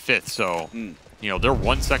banned it 5th, so, you know, their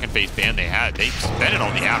 1 second phase ban they had, they spent it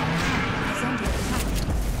on the Abaddon.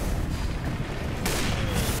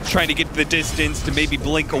 Trying to get the distance to maybe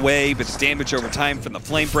blink away, but the damage over time from the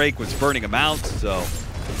flame break was burning him out, so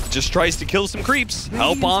just tries to kill some creeps.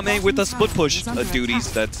 Help Ame with the split push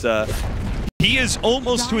duties. That's he is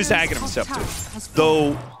almost to his Aghanim Scepter.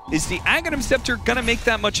 Though, is the Aghanim Scepter gonna make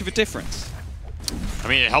that much of a difference? I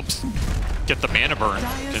mean, it helps get the mana burn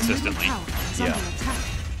consistently. Yeah.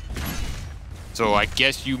 So I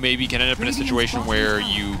guess you maybe can end up in a situation where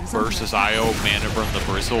you burst this IO, mana burn the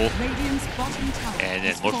Bristle, and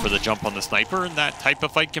then look for the jump on the Sniper, and that type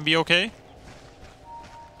of fight can be okay.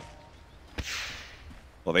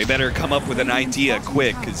 Well, they better come up with an idea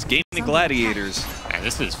quick, because Gaimin Gladiators... Man,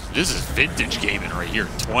 this is vintage Gaimin right here.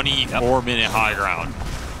 24-minute high ground.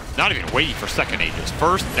 Not even waiting for second ages.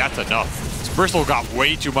 First, that's enough. This Bristle got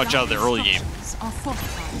way too much out of the early game.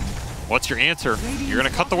 What's your answer? You're going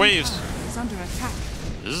to cut the waves.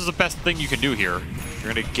 This is the best thing you can do here.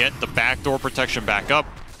 You're going to get the backdoor protection back up.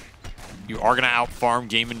 You are going to out-farm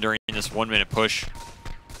Gaimin during this 1 minute push.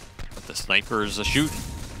 But the Sniper is a shoot.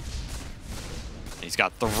 He's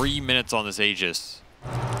got 3 minutes on this Aegis.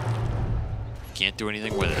 Can't do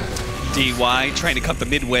anything with it. DY trying to cut the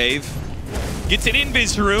mid wave. Gets an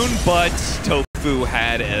Invis rune, but Tofu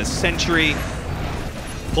had a sentry.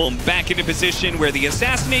 Pull him back into position where the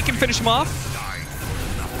Assassinate can finish him off.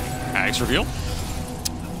 Axe reveal.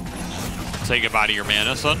 Say goodbye to your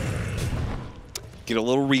mana, son. Get a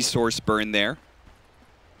little resource burn there.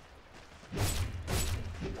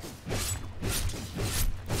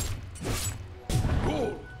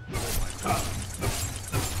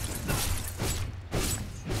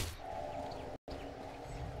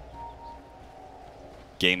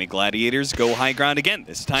 Gaimin Gladiators go high ground again,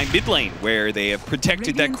 this time mid lane, where they have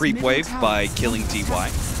protected that creep wave by killing DY.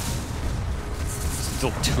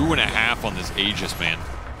 Still 2.5 on this Aegis, man.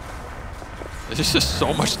 There's just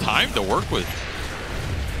so much time to work with.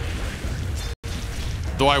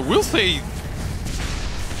 Though I will say,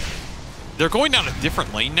 they're going down a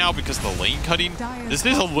different lane now because of the lane cutting. This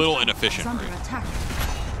is a little inefficient, right?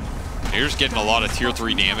 You're just getting a lot of tier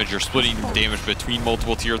 3 damage. You're splitting damage between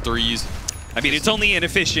multiple tier 3s. I mean, it's only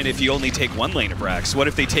inefficient if you only take one lane of Brax. What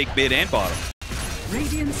if they take mid and bottom?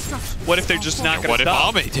 What if they're just not going to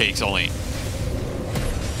stop? What if Ame takes a lane?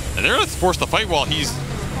 And they're going to force the fight while he's...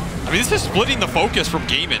 I mean, this is splitting the focus from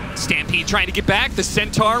Gaimin. Stampede trying to get back. The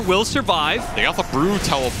Centaur will survive. They got the Brew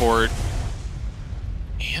teleport.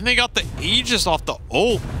 And they got the Aegis off the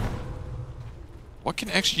ult. What can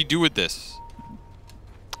XG do with this?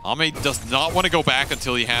 Ame does not want to go back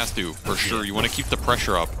until he has to, for sure. You want to keep the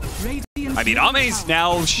pressure up. I mean, Ame's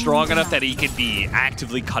now strong enough that he can be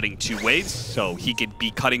actively cutting 2 waves, so he could be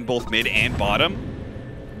cutting both mid and bottom.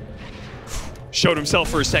 Showed himself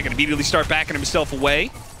for a second, immediately start backing himself away.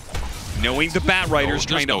 Knowing the Bat Rider's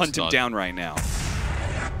trying to hunt him down right now.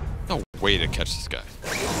 No way to catch this guy.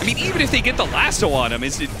 I mean, even if they get the lasso on him,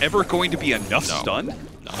 is it ever going to be enough stun?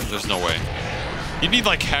 No, there's no way. You need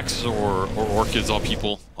like Hex or Orchids on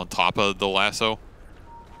people on top of the lasso,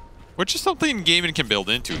 which is something Gaimin can build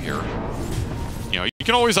into here. You know, you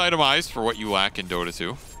can always itemize for what you lack in Dota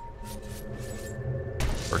 2.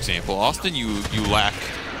 For example, Austin, you lack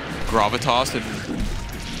gravitas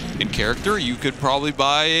in character. You could probably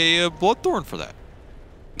buy a Bloodthorn for that.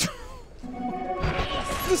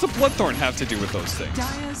 What does a Bloodthorn have to do with those things?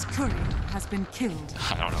 Dire's courier has been killed.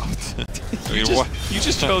 I don't know. I You mean,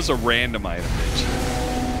 just chose a random item,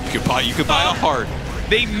 bitch. you could buy a heart.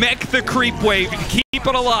 They mech the creep wave to keep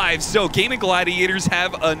it alive, so Gaimin Gladiators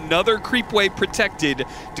have another creep wave protected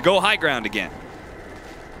to go high ground again.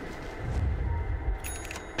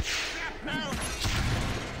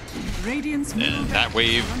 Radiant's And that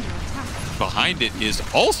wave behind it is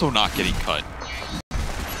also not getting cut.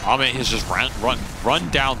 Ame has just run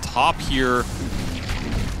down top here.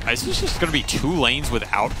 Is this just going to be 2 lanes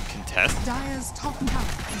without contest? Dire's top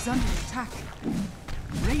tower is under attack.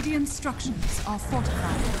 Radiant structures are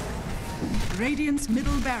fortified. Radiant's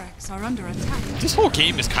middle barracks are under attack. This whole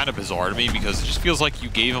game is kind of bizarre to me because it just feels like you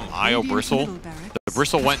gave him IO Bristle. The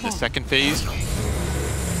Bristle went in the second phase.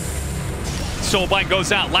 Soulbind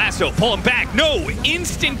goes out, lasso, pull him back. No,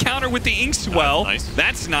 instant counter with the Inkswell. Nice.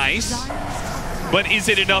 That's nice. But is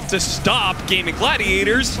it enough to stop Gaimin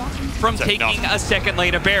Gladiators from taking a second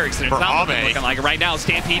lane of barracks? And it's not looking like it right now.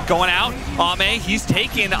 Stampede going out. Ame, he's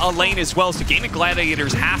taking a lane as well, so Gaimin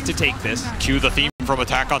Gladiators have to take this. Cue the theme from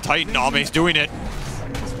Attack on Titan. Ame's doing it.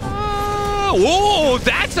 Whoa,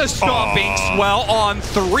 that's a stomping swell on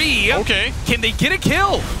 3. Okay. Can they get a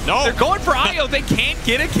kill? No. They're going for Io. They can't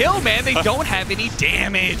get a kill, man. They don't have any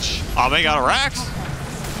damage. Ame got a Rax.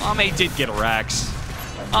 Ame did get a Rax.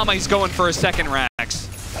 Ame's going for a second Rax.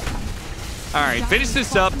 All right, finish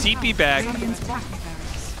this up. TP back.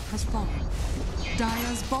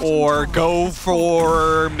 Or go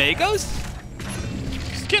for Megos?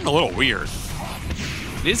 It's getting a little weird.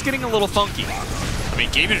 It is getting a little funky. I mean,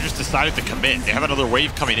 Gaimin just decided to commit. They have another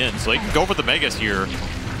wave coming in, so they can go for the Megas here.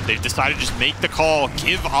 They've decided to just make the call,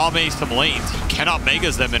 give Ame some lanes. He cannot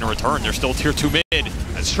Megas them in return. They're still tier 2 mid.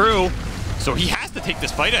 That's true. So he has to take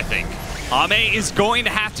this fight, I think. Ame is going to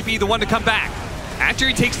have to be the one to come back. After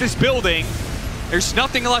he takes this building, there's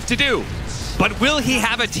nothing left to do. But will he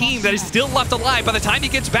have a team that is still left alive by the time he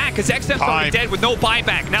gets back? Because XM's already dead with no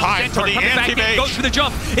buyback. Now Centaur coming back in, goes for the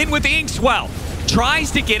jump, in with the Inkswell.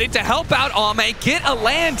 Tries to get it to help out Ame, get a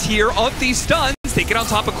land here of these stuns. Take it on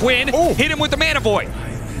top of Quinn, hit him with the Mana Void.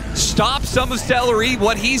 Stop some of Celery,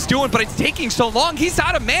 what he's doing, but it's taking so long. He's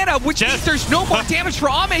out of mana, which means there's no more damage for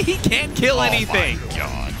Ame. He can't kill anything. Oh my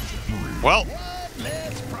God. Well,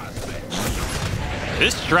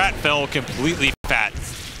 this strat fell completely flat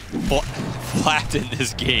in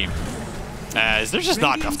this game, as there's just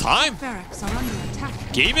not enough time.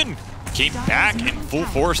 Gaimin came back in full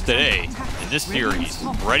force today in this series,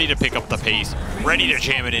 ready to pick up the pace, ready to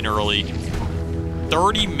jam it in early.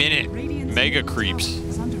 30-minute mega creeps.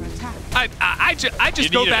 I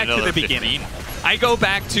just go back to the beginning. I go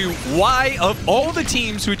back to why, of all the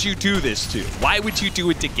teams, would you do this to? Why would you do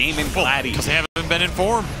it to Gaimin Gladiators? Because they haven't been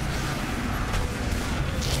informed.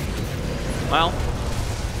 Well,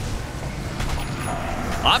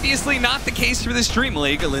 obviously not the case for this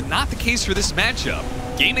DreamLeague, not the case for this matchup.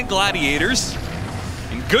 Gaimin Gladiators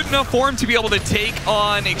in good enough form to be able to take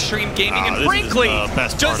on Xtreme Gaming, and frankly,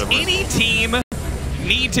 does any team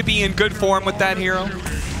need to be in good form with that hero? I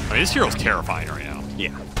mean, this hero's terrifying right now.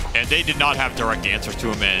 Yeah. And they did not have direct answers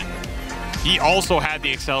to him, and he also had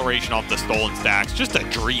the acceleration off the stolen stacks. Just a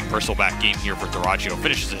dream bristleback game here for Dyrachyo.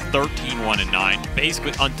 Finishes at 13-1-9.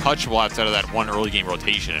 Basically untouchable outside of that one early game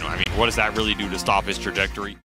rotation. And I mean, what does that really do to stop his trajectory?